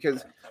Keynesianism,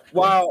 because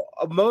while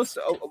most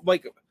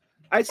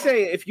I'd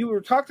say if you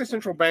were to talk to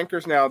central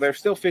bankers now, they're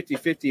still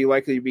 50-50,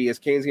 likely to be as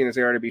Keynesian as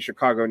they are to be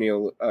Chicago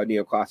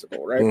neoclassical,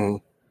 right? Mm-hmm.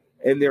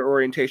 In their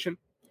orientation.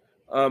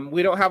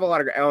 We don't have a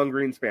lot of Alan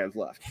Greenspans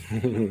left.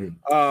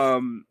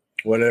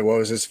 What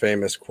was his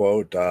famous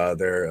quote?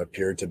 There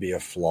appeared to be a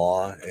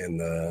flaw in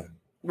the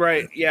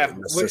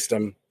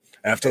system.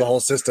 After the whole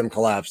system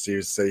collapsed,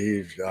 he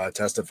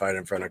testified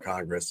in front of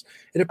Congress.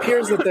 It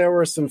appears that there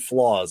were some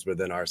flaws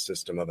within our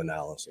system of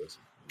analysis.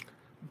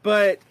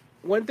 But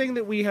one thing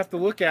that we have to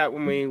look at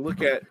when we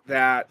look at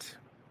that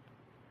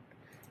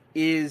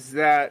is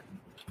that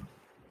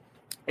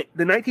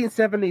the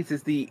 1970s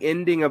is the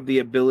ending of the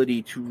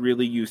ability to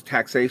really use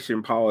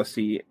taxation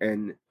policy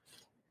and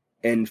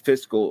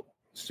fiscal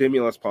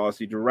stimulus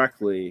policy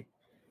directly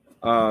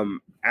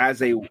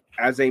as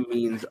a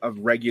means of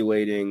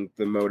regulating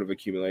the mode of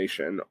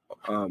accumulation.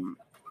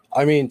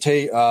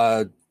 Take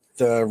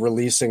the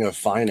releasing of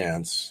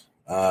finance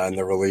and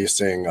the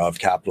releasing of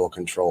capital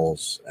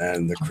controls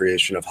and the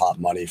creation of hot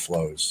money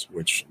flows,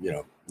 which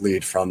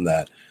lead from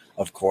that.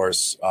 Of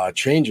course,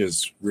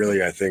 changes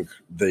really, I think,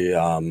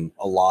 a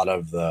lot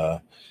of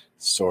the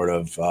sort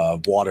of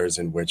waters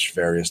in which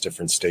various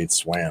different states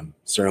swam.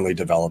 Certainly,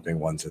 developing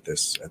ones at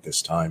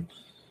this time.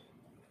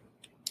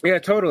 Yeah,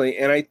 totally.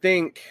 And I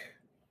think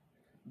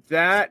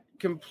that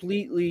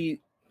completely.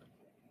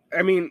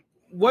 I mean,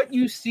 what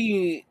you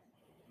see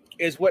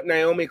is what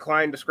Naomi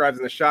Klein describes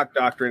in the shock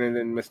doctrine, and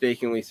then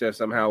mistakenly says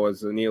somehow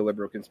was a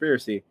neoliberal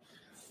conspiracy.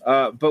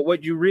 But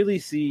what you really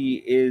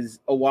see is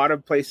a lot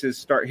of places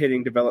start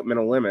hitting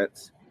developmental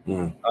limits,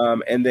 and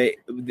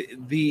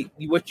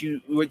what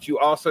you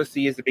also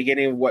see is the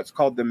beginning of what's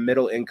called the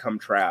middle income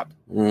trap,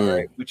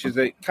 right? Which is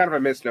a kind of a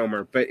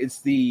misnomer, but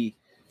it's the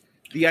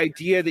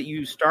idea that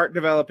you start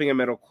developing a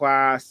middle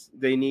class.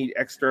 They need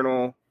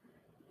external,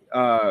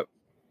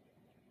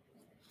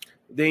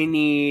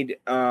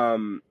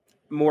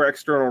 more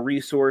external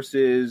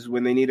resources.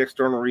 When they need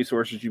external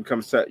resources, you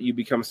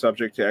become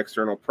subject to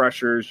external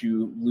pressures.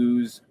 You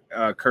lose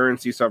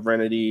currency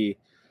sovereignty.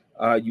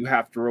 You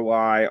have to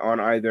rely on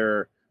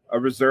either a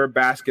reserve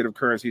basket of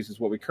currencies, is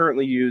what we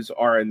currently use,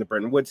 or in the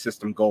Bretton Woods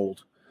system,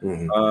 gold,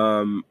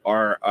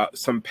 or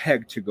some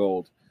peg to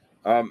gold.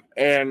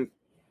 And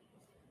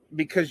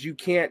because you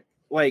can't,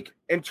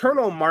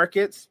 internal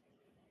markets.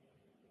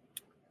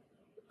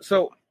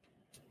 So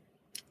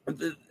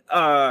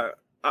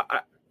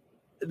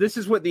this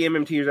is what the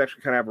MMTers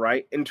actually kind of have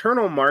right.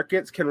 Internal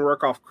markets can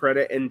work off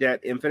credit and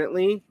debt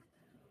infinitely.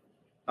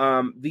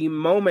 The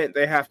moment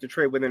they have to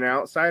trade with an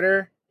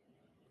outsider,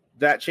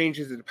 that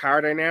changes the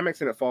power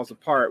dynamics and it falls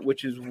apart,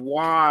 which is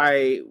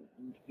why,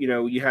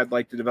 you had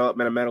the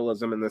development of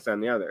metalism and this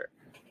and the other.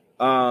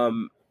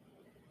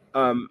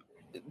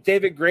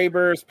 David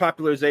Graeber's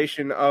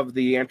popularization of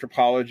the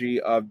anthropology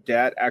of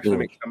debt actually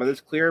makes some of this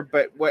clear.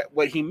 But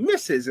what he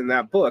misses in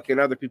that book, and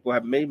other people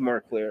have made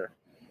more clear,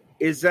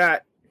 is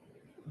that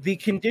the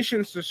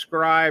conditions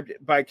described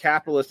by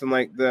capitalists and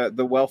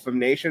the wealth of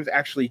nations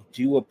actually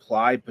do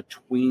apply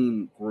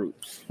between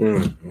groups,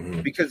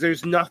 because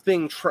there's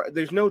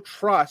there's no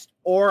trust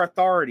or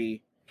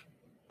authority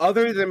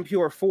other than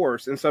pure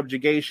force and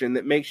subjugation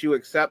that makes you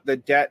accept the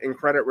debt and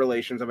credit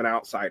relations of an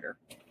outsider.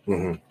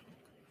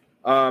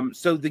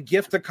 So the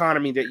gift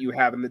economy that you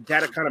have and the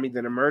debt economy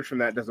that emerged from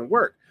that doesn't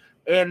work.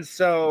 And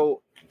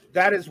so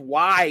that is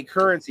why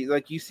currency,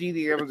 you see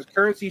the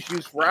currencies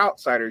used for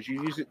outsiders.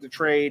 You use it to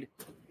trade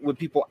with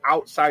people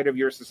outside of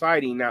your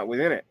society, not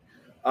within it.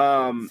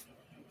 The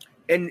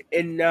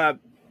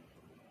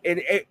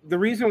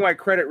reason why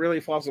credit really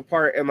falls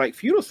apart in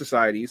feudal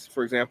societies,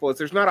 for example, is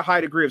there's not a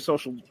high degree of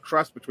social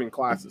trust between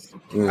classes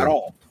at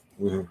all.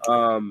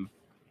 And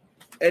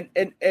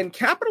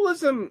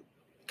capitalism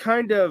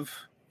kind of,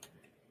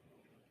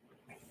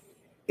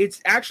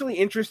 it's actually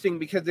interesting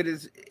because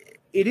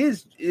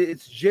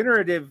its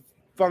generative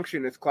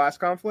function is class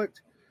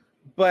conflict,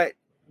 but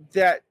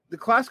that the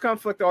class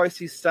conflict always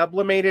sees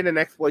sublimated in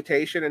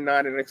exploitation and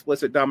not an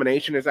explicit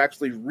domination is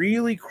actually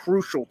really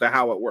crucial to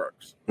how it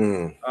works.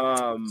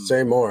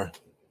 Say more.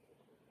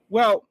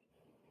 Well,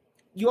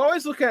 you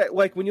always look at,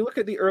 when you look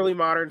at the early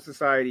modern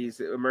societies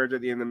that emerged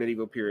at the end of the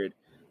medieval period,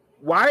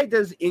 why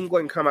does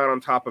England come out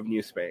on top of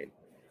New Spain?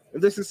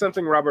 And this is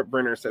something Robert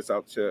Brenner sets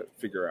out to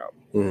figure out.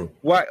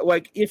 Why,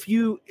 if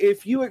you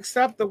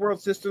accept the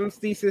world systems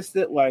thesis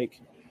that,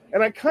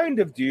 and I kind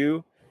of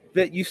do,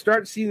 that you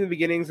start seeing the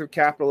beginnings of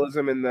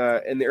capitalism in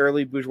the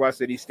early bourgeois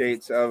city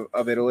states of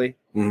Italy.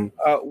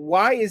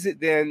 Why is it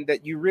then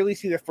that you really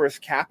see the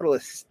first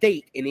capitalist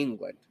state in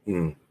England?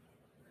 And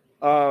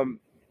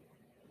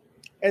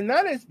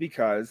that is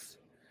because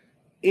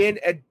in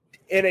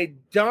a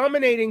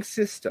dominating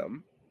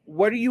system,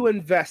 what do you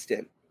invest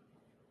in?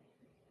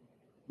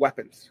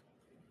 Weapons.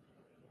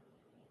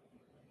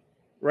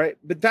 Right?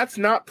 But that's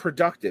not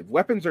productive.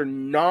 Weapons are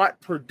not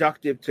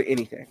productive to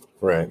anything.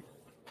 Right.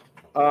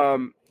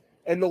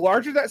 And the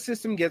larger that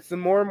system gets, the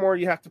more and more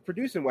you have to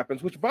produce in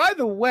weapons, which, by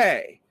the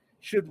way,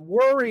 should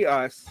worry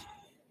us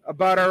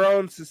about our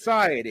own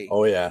society.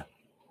 Oh, yeah.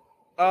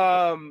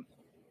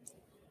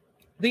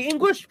 The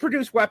English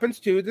produced weapons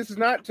too. This is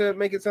not to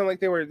make it sound like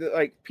they were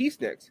like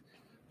peaceniks,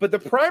 but the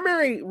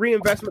primary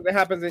reinvestment that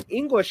happens in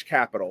English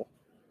capital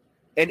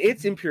and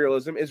its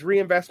imperialism is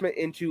reinvestment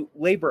into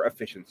labor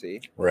efficiency.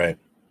 Right.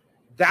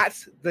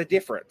 That's the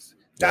difference.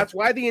 That's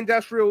why the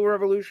Industrial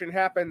Revolution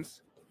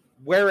happens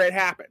where it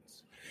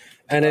happens.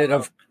 And it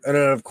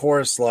of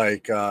course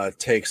like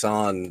takes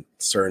on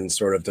certain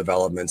sort of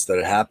developments that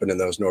had happened in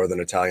those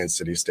northern Italian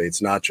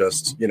city-states, not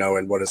just,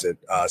 in what is it,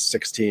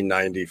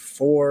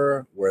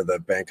 1694, where the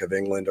Bank of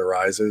England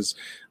arises,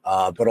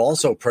 but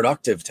also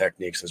productive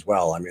techniques as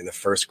well. I mean, the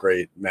first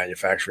great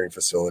manufacturing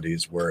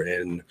facilities were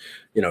in,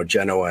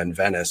 Genoa and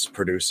Venice,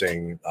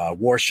 producing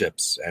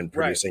warships and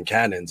producing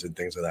cannons and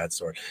things of that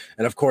sort.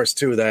 And of course,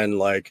 too, then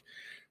like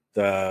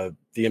the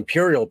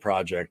imperial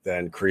project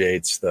then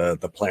creates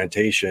the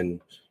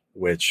plantation,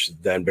 which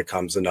then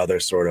becomes another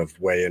sort of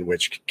way in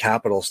which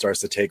capital starts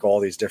to take all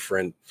these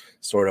different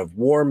sort of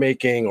war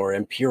making or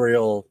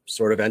imperial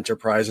sort of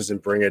enterprises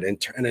and bring it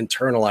and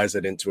internalize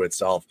it into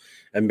itself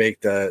and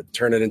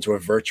turn it into a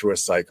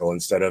virtuous cycle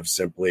instead of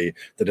simply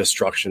the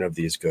destruction of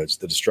these goods,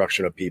 the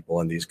destruction of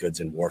people and these goods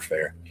in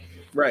warfare,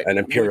 and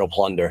imperial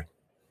plunder.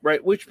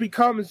 Right, which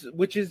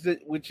is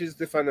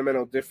the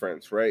fundamental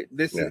difference, right?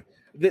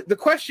 The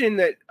question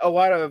that a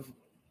lot of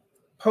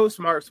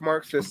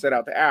post-Marxists set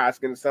out to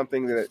ask, and it's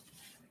something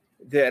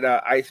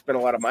that I spent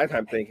a lot of my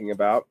time thinking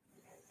about,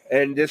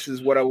 and this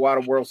is what a lot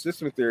of world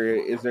system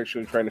theory is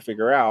actually trying to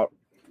figure out: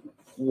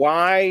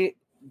 why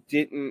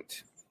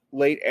didn't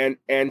late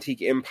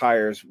antique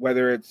empires,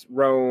 whether it's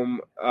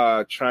Rome,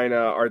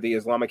 China, or the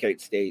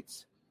Islamicate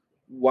states,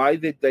 why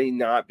did they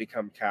not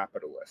become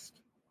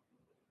capitalist?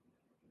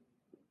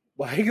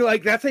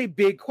 Like that's a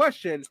big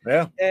question.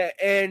 Yeah.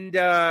 And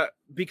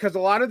because a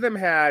lot of them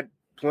had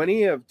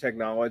plenty of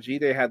technology,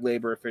 they had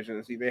labor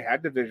efficiency, they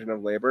had division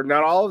of labor.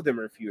 Not all of them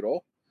are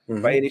feudal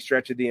by any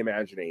stretch of the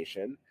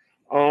imagination.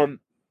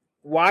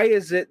 Why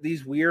is it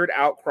these weird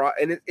outcrop?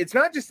 And it's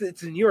not just that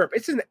it's in Europe;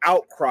 it's in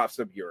outcrops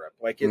of Europe.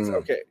 Like it's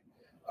okay.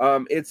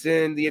 It's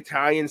in the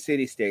Italian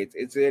city-states.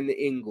 It's in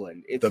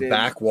England. It's the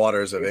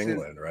backwaters of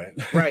England, right?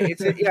 Right.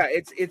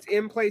 It's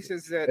in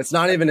places that it's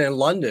not even in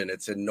London.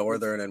 It's in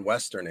northern and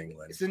western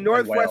England. It's in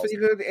northwest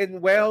England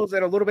and Wales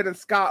and a little bit in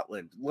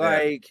Scotland.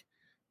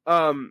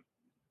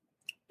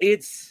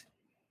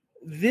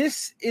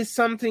 This is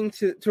something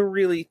to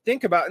really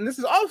think about, and this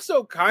is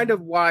also kind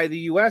of why the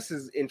U.S.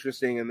 is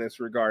interesting in this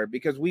regard,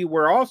 because we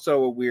were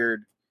also a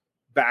weird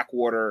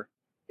backwater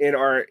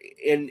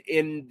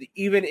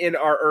even in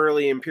our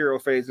early imperial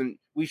phase, and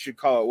we should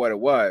call it what it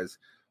was.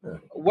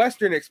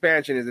 Western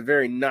expansion is a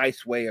very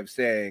nice way of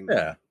saying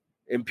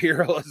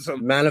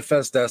imperialism.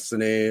 Manifest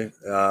destiny,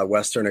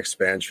 Western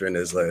expansion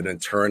is an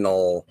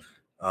internal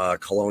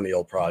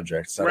colonial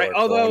project. Right.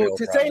 Although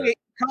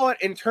call it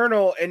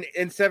internal in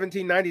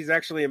 1790 is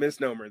actually a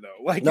misnomer,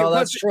 though.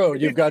 That's true.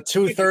 You've got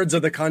 2/3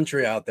 of the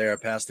country out there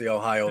past the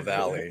Ohio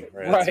Valley.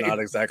 Right? It's not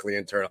exactly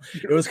internal.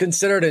 It was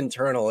considered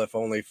internal, if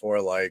only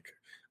for like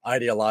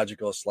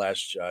ideological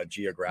 /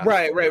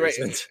 geographical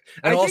reasons.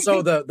 And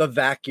also the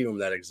vacuum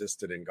that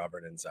existed in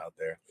governance out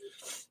there.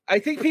 I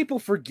think people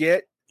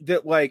forget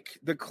that like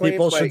the claim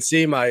people should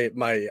see my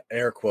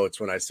air quotes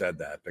when I said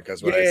that,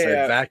 because when I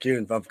say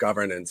vacuum of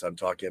governance, I'm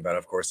talking about,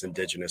 of course,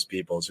 indigenous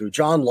peoples, who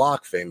John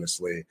Locke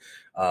famously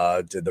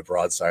did the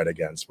broadside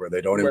against, where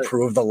they don't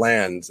improve the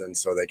lands and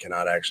so they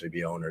cannot actually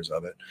be owners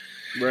of it.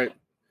 Right.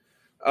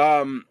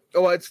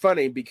 Well, it's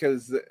funny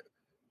because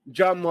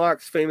John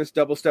Locke's famous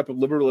double step of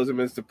liberalism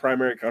is the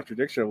primary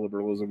contradiction of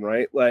liberalism,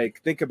 right?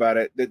 Like, think about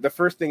it. The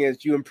first thing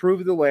is you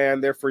improve the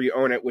land, therefore you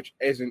own it, which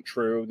isn't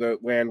true. The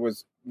land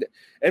was,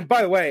 and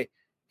by the way,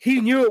 he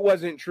knew it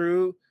wasn't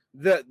true.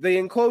 The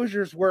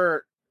enclosures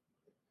were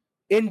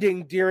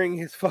ending during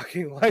his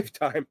fucking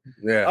lifetime.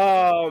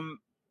 Yeah.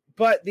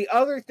 But the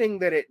other thing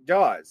that it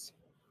does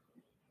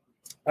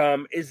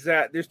is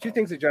that there's two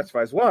things it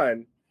justifies.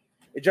 One,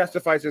 it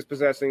justifies us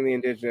possessing the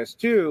indigenous.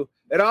 Two,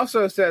 it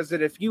also says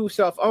that if you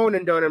self-own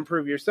and don't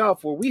improve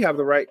yourself, well, we have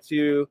the right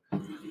to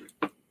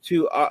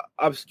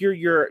obscure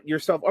your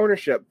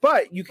self-ownership.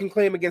 But you can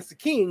claim against the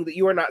king that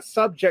you are not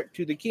subject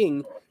to the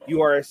king.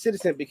 You are a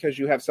citizen because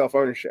you have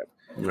self-ownership.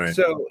 Right.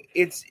 So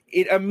it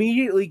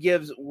immediately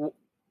gives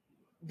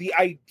the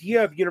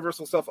idea of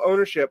universal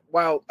self-ownership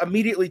while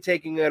immediately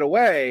taking it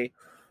away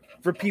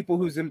for people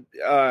whose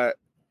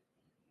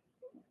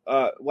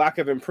lack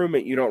of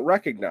improvement you don't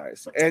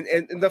recognize.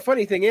 And the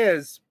funny thing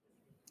is,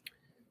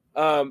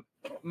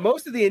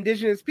 most of the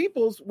indigenous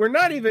peoples were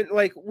not even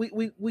like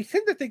we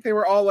tend to think they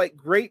were all like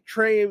great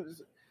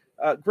trains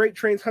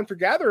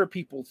hunter-gatherer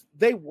peoples.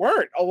 They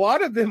weren't. A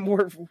lot of them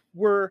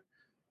were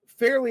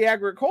fairly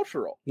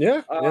agricultural.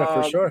 Yeah,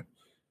 for sure.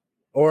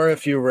 Or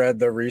if you read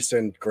the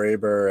recent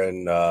Graeber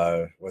and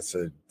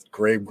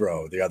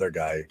Graegrow, the other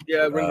guy.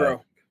 Yeah,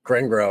 Ringrow.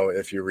 Grengrow,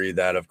 if you read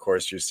that, of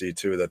course, you see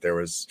too that there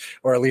was,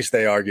 or at least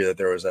they argue that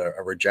there was a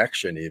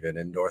rejection even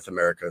in North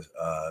America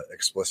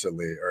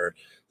explicitly, or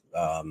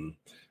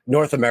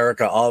North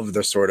America, of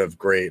the sort of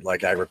great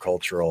like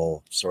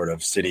agricultural sort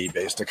of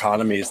city-based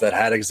economies that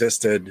had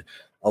existed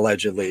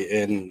allegedly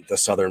in the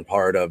southern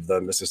part of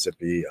the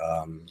Mississippi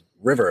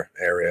River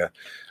area.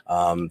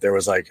 There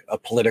was like a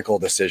political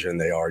decision,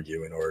 they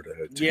argue, in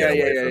order to get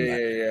away from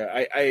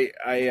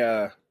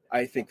that.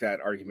 I think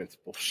that argument's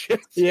bullshit.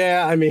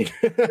 Yeah, I mean,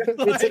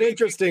 it's an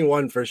interesting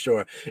one for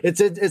sure.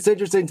 It's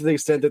interesting to the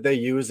extent that they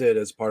use it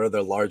as part of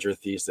their larger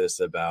thesis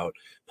about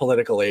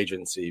political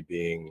agency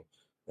being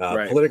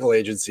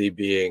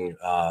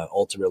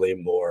ultimately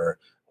more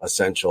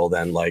essential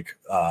than like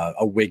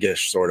a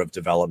Whiggish sort of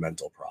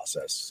developmental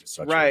process,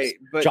 such as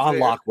John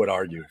Locke would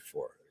argue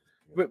for.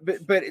 But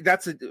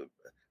that's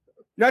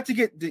not to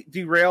get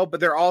derailed, but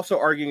they're also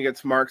arguing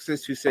against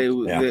Marxists who say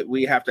that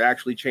we have to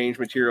actually change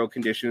material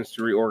conditions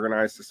to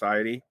reorganize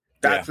society.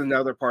 That's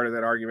another part of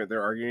that argument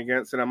they're arguing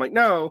against. And I'm like,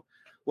 no,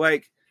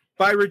 like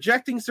by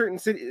rejecting certain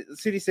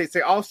city-states,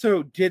 they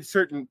also did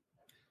certain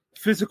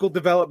physical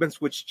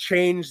developments which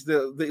changed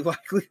the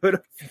likelihood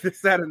of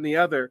this, that, and the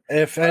other.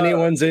 If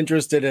anyone's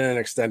interested in an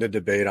extended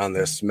debate on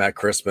this, Matt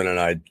Crispin and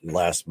I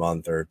last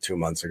month or 2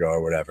 months ago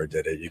or whatever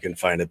did it. You can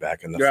find it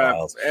back in the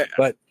files.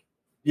 But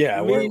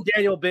yeah, me and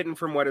Daniel Bitton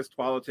from What Is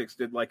Politics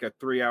did like a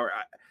 3-hour.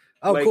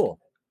 Cool.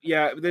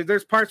 Yeah,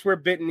 there's parts where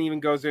Bitton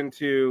even goes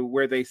into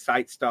where they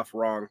cite stuff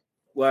wrong.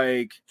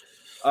 Like,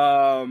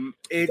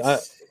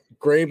 it's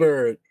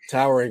Graeber,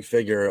 towering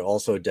figure,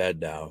 also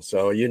dead now.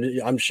 So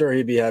I'm sure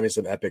he'd be having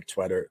some epic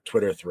Twitter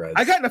threads.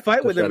 I got in a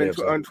fight with him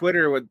on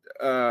Twitter with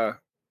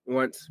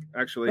once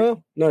actually.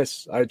 Oh,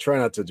 nice. I try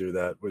not to do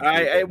that.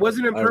 It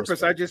wasn't on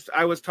purpose.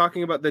 I was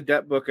talking about the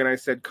debt book, and I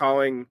said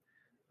calling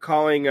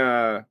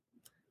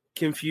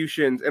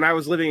Confucians, and I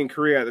was living in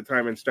Korea at the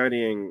time and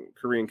studying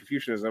Korean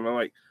Confucianism. I'm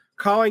like,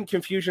 calling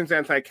Confucians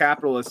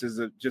anti-capitalist is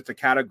just a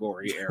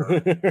category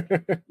error.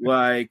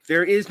 Like,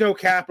 there is no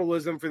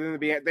capitalism for them to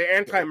be. They're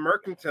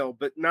anti-mercantile,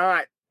 but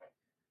not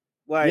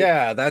like.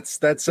 Yeah, that's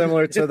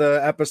similar to the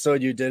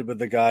episode you did with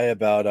the guy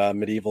about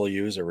medieval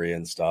usury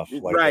and stuff.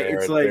 Like, right.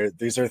 It's like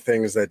these are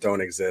things that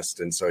don't exist,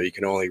 and so you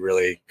can only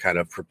really kind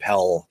of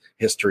propel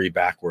history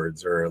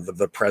backwards or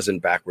the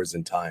present backwards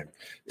in time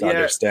to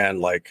understand,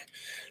 like,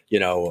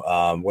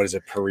 what is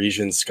it?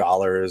 Parisian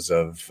scholars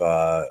of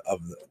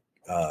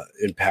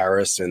in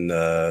Paris in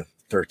the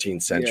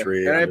 13th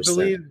century. And I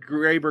believe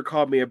Graeber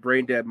called me a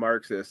brain dead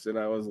Marxist, and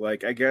I was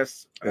like, I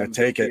guess I'm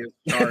take it.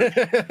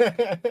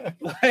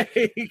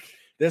 Like,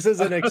 this is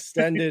an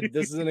extended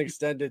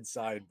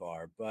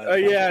sidebar, but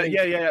I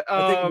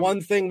think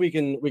one thing we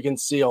can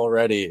see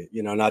already,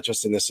 not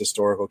just in this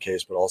historical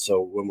case, but also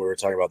when we were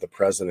talking about the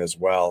present as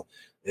well,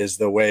 is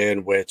the way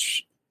in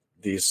which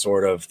these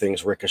sort of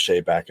things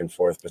ricochet back and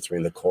forth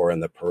between the core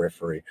and the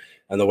periphery,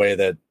 and the way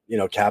that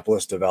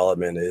capitalist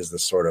development is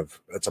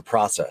it's a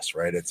process,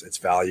 right? It's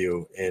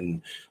value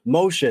in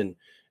motion,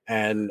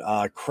 and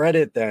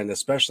credit then,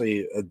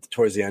 especially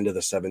towards the end of the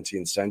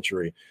 17th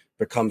century,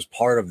 becomes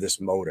part of this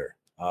motor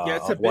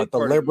of what the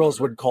liberals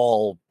would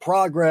call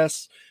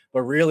progress,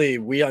 but really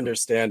we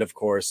understand, of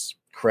course,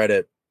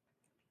 credit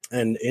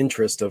and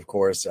interest, of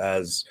course,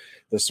 as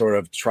the sort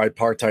of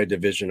tripartite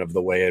division of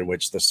the way in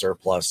which the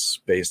surplus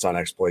based on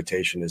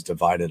exploitation is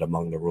divided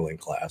among the ruling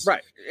class.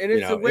 Right. And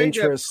it's a way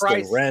interest to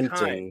price and rent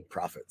time. And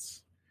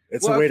profits.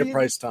 It's a way to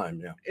price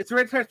time. Yeah. It's a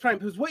way to price time,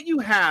 because what you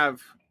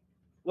have,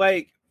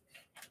 like,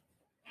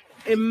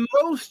 in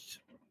most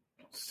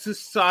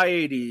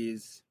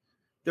societies,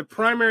 the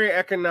primary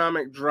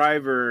economic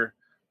driver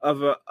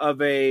of a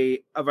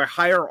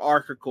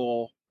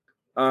hierarchical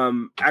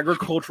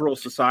agricultural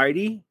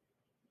society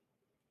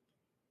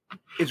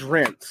is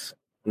rents.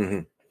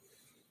 Mm-hmm.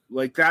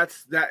 Like,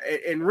 that's that,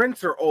 and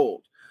rents are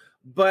old.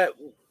 But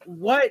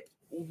what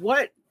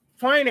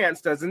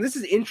finance does, and this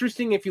is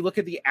interesting if you look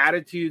at the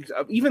attitudes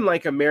of even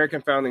like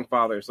American founding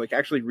fathers, like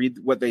actually read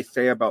what they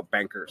say about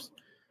bankers,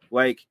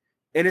 like,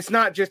 and it's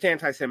not just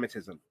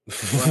anti-Semitism.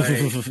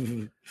 Like,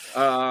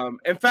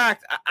 in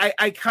fact,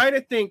 I kind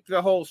of think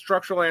the whole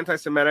structural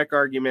anti-Semitic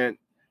argument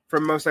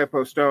from Mosai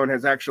Postone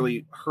has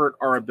actually hurt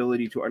our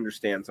ability to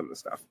understand some of the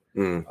stuff.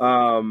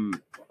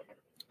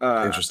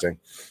 Interesting.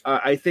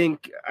 I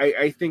think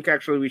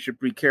actually we should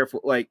be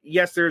careful. Like,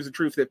 yes, there is a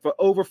truth that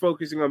over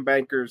focusing on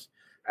bankers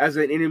as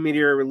an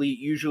intermediary elite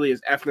usually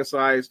is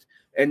ethnicized,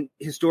 and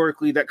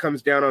historically that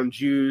comes down on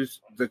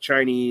Jews, the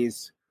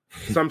Chinese,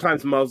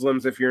 sometimes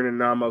Muslims if you're in a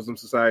non-Muslim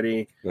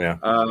society.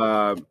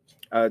 Yeah.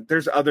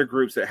 There's other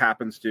groups that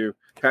happens to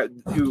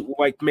who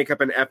like make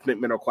up an ethnic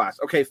middle class.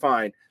 Okay,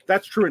 fine,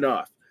 that's true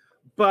enough.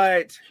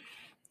 But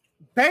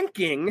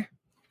banking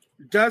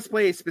does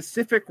play a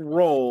specific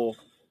role,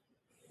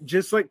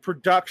 just like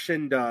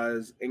production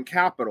does in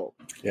capital.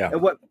 Yeah.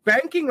 And what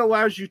banking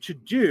allows you to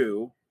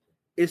do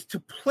is to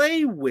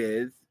play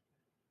with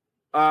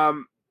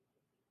inputs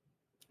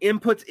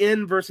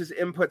in versus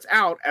inputs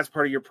out as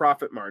part of your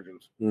profit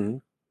margins. Mm-hmm.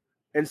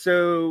 And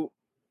so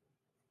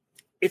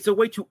it's a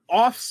way to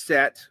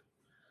offset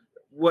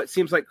what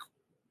seems like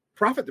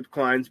profit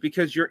declines,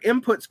 because your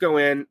inputs go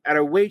in at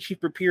a way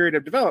cheaper period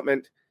of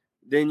development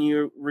than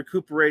you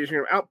recuperate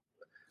your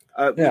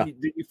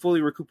you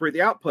fully recuperate the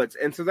outputs,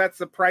 and so that's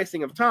the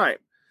pricing of time.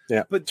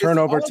 Yeah, but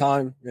turnover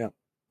time. Yeah,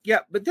 Yeah,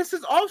 but this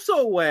is also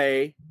a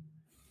way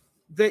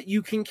that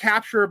you can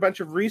capture a bunch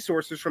of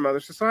resources from other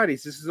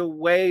societies. This is a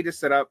way to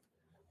set up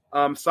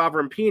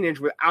sovereign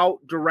peonage without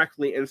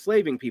directly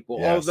enslaving people.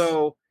 Yes.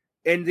 Although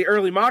in the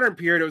early modern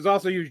period, it was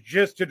also used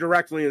just to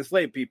directly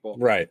enslave people.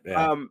 Right.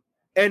 Yeah.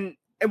 And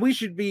we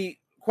should be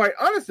quite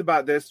honest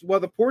about this. Well,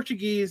 the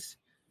Portuguese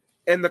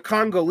and the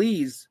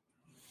Congolese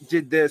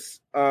did this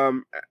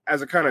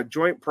as a kind of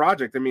joint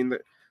project. I mean,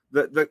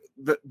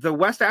 the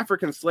West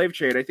African slave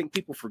trade, I think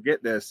people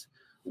forget this,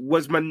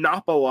 was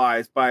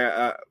monopolized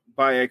by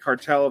a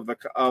cartel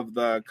of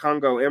the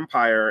Congo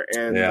Empire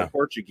and the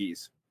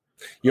Portuguese.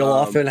 You'll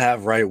often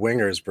have right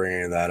wingers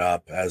bringing that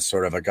up as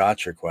sort of a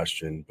gotcha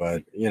question,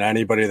 but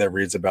anybody that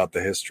reads about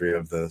the history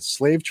of the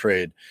slave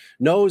trade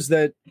knows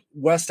that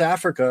West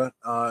Africa,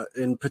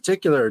 in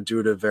particular,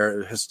 due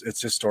to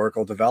its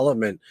historical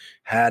development,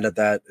 had in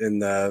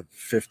the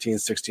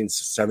 15th, 16th,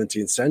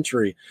 17th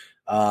century,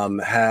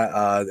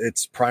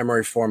 its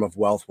primary form of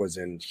wealth was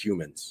in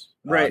humans.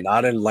 Right.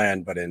 Not in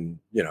land, but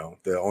in,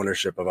 the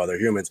ownership of other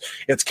humans.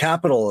 It's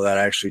capital that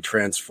actually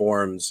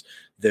transforms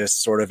this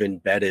sort of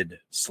embedded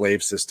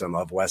slave system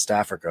of West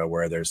Africa,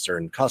 where there's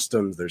certain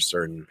customs, there's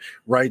certain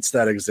rights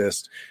that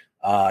exist,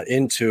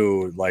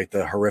 into like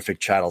the horrific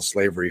chattel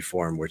slavery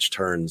form, which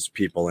turns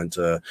people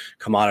into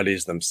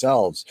commodities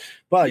themselves.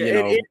 But,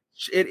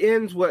 it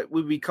ends what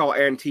we call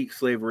antique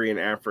slavery in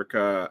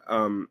Africa,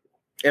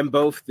 in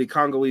both the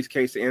Congolese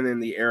case and in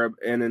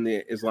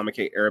the Islamic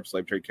Arab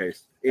slave trade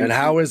case. And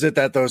how is it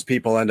that those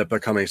people end up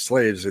becoming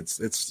slaves? It's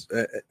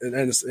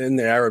in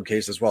the Arab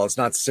case as well. It's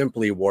not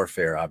simply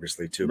warfare,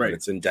 obviously, too, but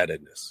it's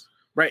indebtedness.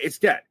 Right. It's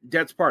debt.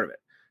 Debt's part of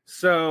it.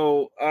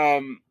 So,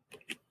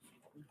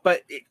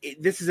 but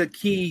this is a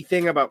key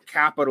thing about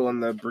capital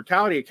and the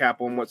brutality of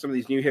capital, and what some of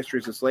these new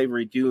histories of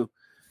slavery do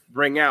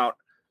bring out,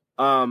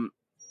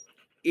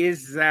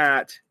 is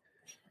that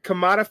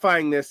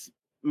commodifying this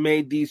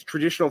made these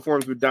traditional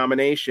forms of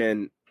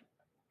domination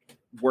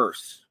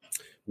worse.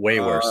 Way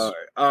worse.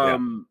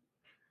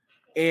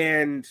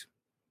 And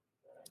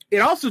it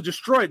also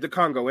destroyed the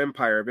Congo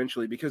Empire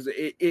eventually, because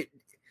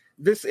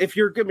if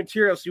you're good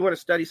material, so you want to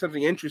study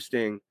something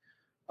interesting,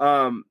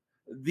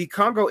 the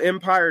Congo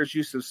Empire's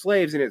use of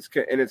slaves and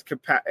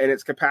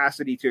its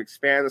capacity to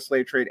expand the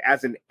slave trade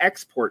as an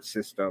export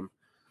system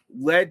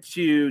led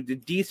to the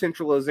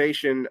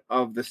decentralization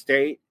of the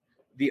state,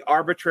 the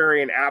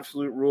arbitrary and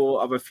absolute rule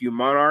of a few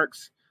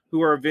monarchs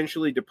who are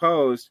eventually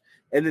deposed,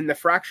 and then the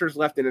fractures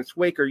left in its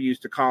wake are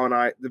used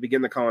to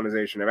begin the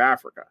colonization of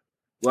Africa.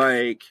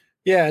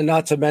 Yeah, and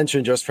not to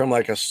mention, just from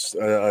like a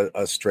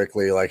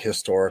strictly like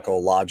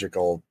historical,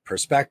 logical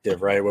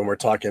perspective, right? When we're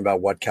talking about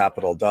what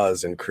capital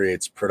does and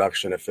creates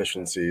production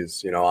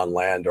efficiencies, on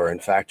land or in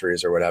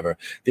factories or whatever,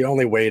 the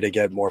only way to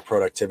get more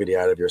productivity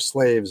out of your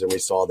slaves, and we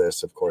saw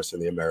this, of course,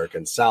 in the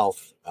American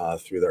South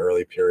through the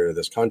early period of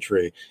this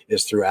country,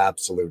 is through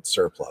absolute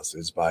surplus,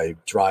 is by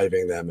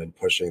driving them and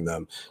pushing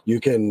them. You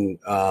can,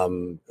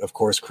 of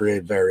course,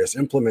 create various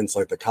implements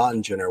like the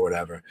cotton gin or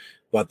whatever,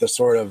 but the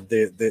sort of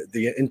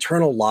the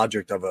internal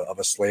logic of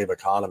a slave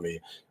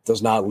economy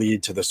does not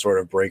lead to the sort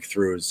of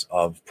breakthroughs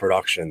of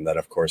production that,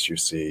 of course, you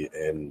see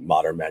in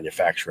modern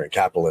manufacturing,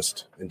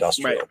 capitalist,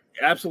 industrial. Right.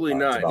 Absolutely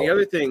not. The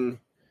other thing,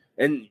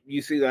 and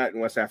you see that in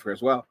West Africa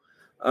as well,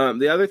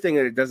 the other thing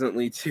that it doesn't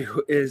lead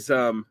to is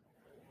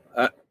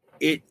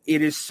it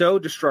is so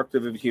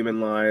destructive of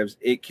human lives.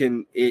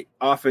 It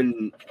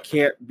often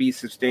can't be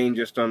sustained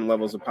just on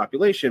levels of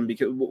population,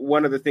 because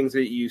one of the things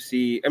that you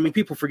see, I mean,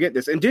 people forget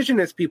this.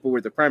 Indigenous people were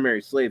the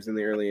primary slaves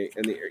even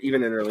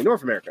in early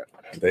North America.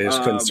 They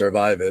just couldn't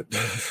survive it.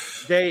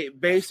 they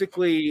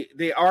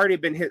already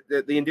been hit.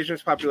 The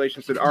indigenous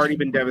populations had already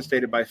been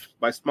devastated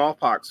by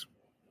smallpox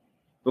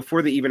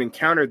before they even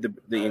encountered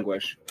the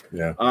English.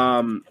 Yeah.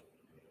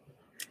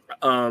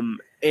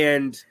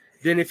 And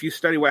then if you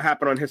study what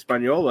happened on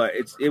Hispaniola,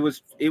 it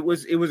was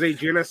a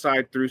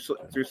genocide through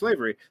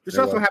slavery. This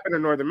also happened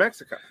in northern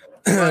Mexico.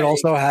 It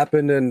also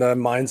happened in the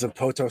mines of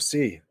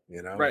Potosi,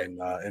 right.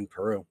 in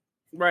Peru.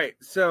 Right.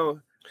 So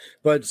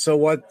what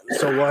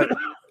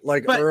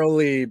like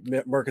early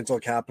mercantile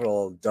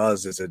capital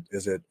does is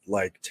it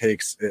like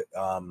takes it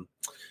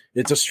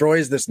it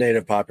destroys this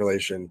native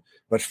population,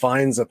 but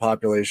finds a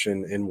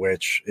population in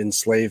which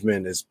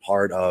enslavement is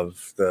part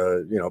of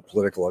the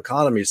political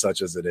economy,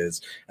 such as it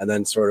is, and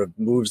then sort of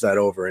moves that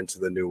over into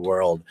the new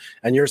world.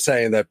 And you're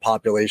saying that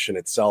population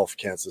itself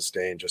can't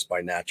sustain just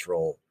by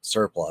natural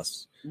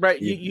surplus, right?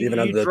 You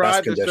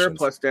drive the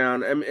surplus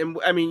down, and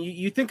I mean,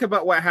 you think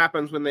about what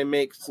happens when they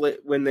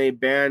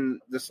ban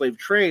the slave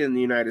trade in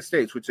the United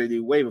States, which they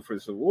do way before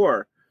the Civil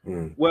War.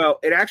 Well,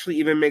 it actually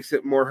even makes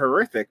it more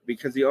horrific,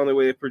 because the only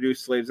way to produce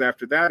slaves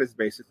after that is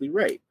basically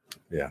rape.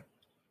 Yeah.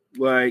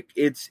 The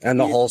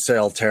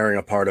wholesale tearing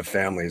apart of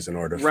families in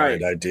order to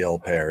find ideal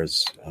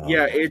pairs.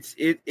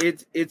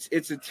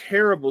 It's a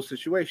terrible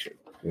situation.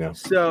 Yeah.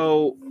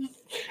 So,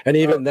 and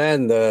even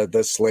then,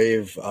 the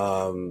slave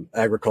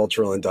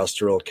agricultural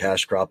industrial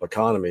cash crop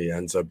economy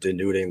ends up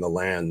denuding the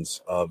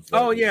lands of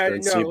the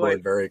eastern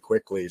seaboard very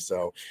quickly.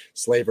 So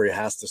slavery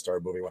has to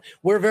start moving away.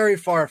 We're very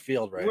far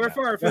afield right now. We're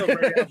far afield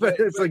right now, but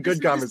it's a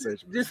good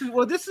conversation. This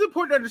is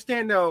important to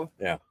understand, though.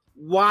 Yeah.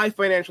 Why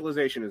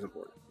financialization is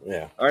important.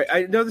 Yeah. All right.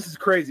 I know this is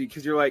crazy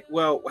because you're like,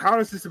 well, how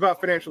is this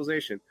about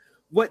financialization?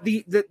 What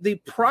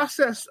the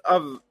process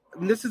of,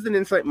 and this is an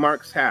insight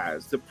Marx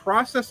has, the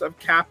process of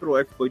capital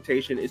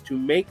exploitation is to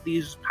make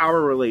these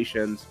power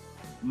relations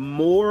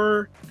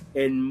more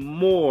and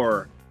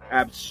more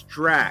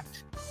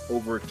abstract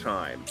over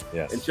time.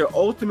 Yes. And so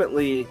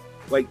ultimately,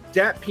 like,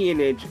 debt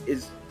peonage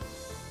is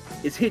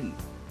hidden,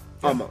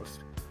 almost.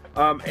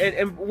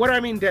 And what I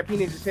mean debt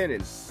peonage is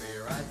hidden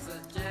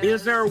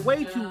is there a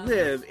way to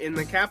live in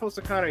the capitalist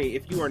economy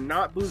if you are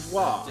not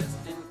bourgeois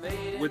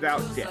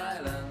without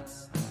debt?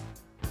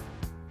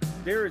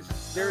 There's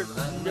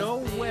no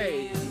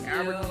way the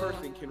average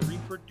person can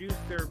reproduce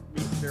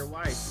their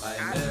life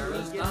at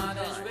any given time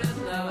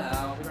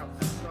without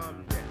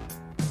some debt.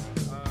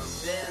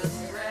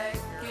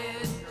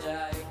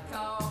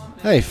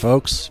 Hey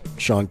folks,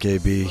 Sean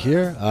KB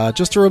here.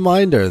 Just a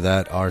reminder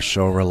that our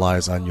show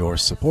relies on your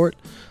support.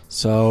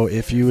 So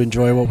if you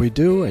enjoy what we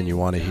do and you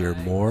want to hear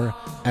more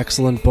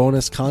excellent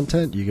bonus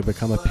content, you can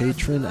become a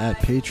patron at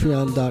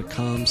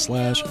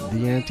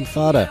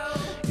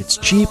patreon.com/theantifada. It's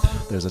cheap,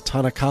 there's a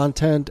ton of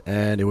content,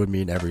 and it would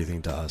mean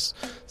everything to us.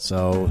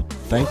 So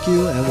thank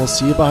you, and we'll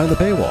see you behind the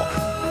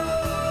paywall.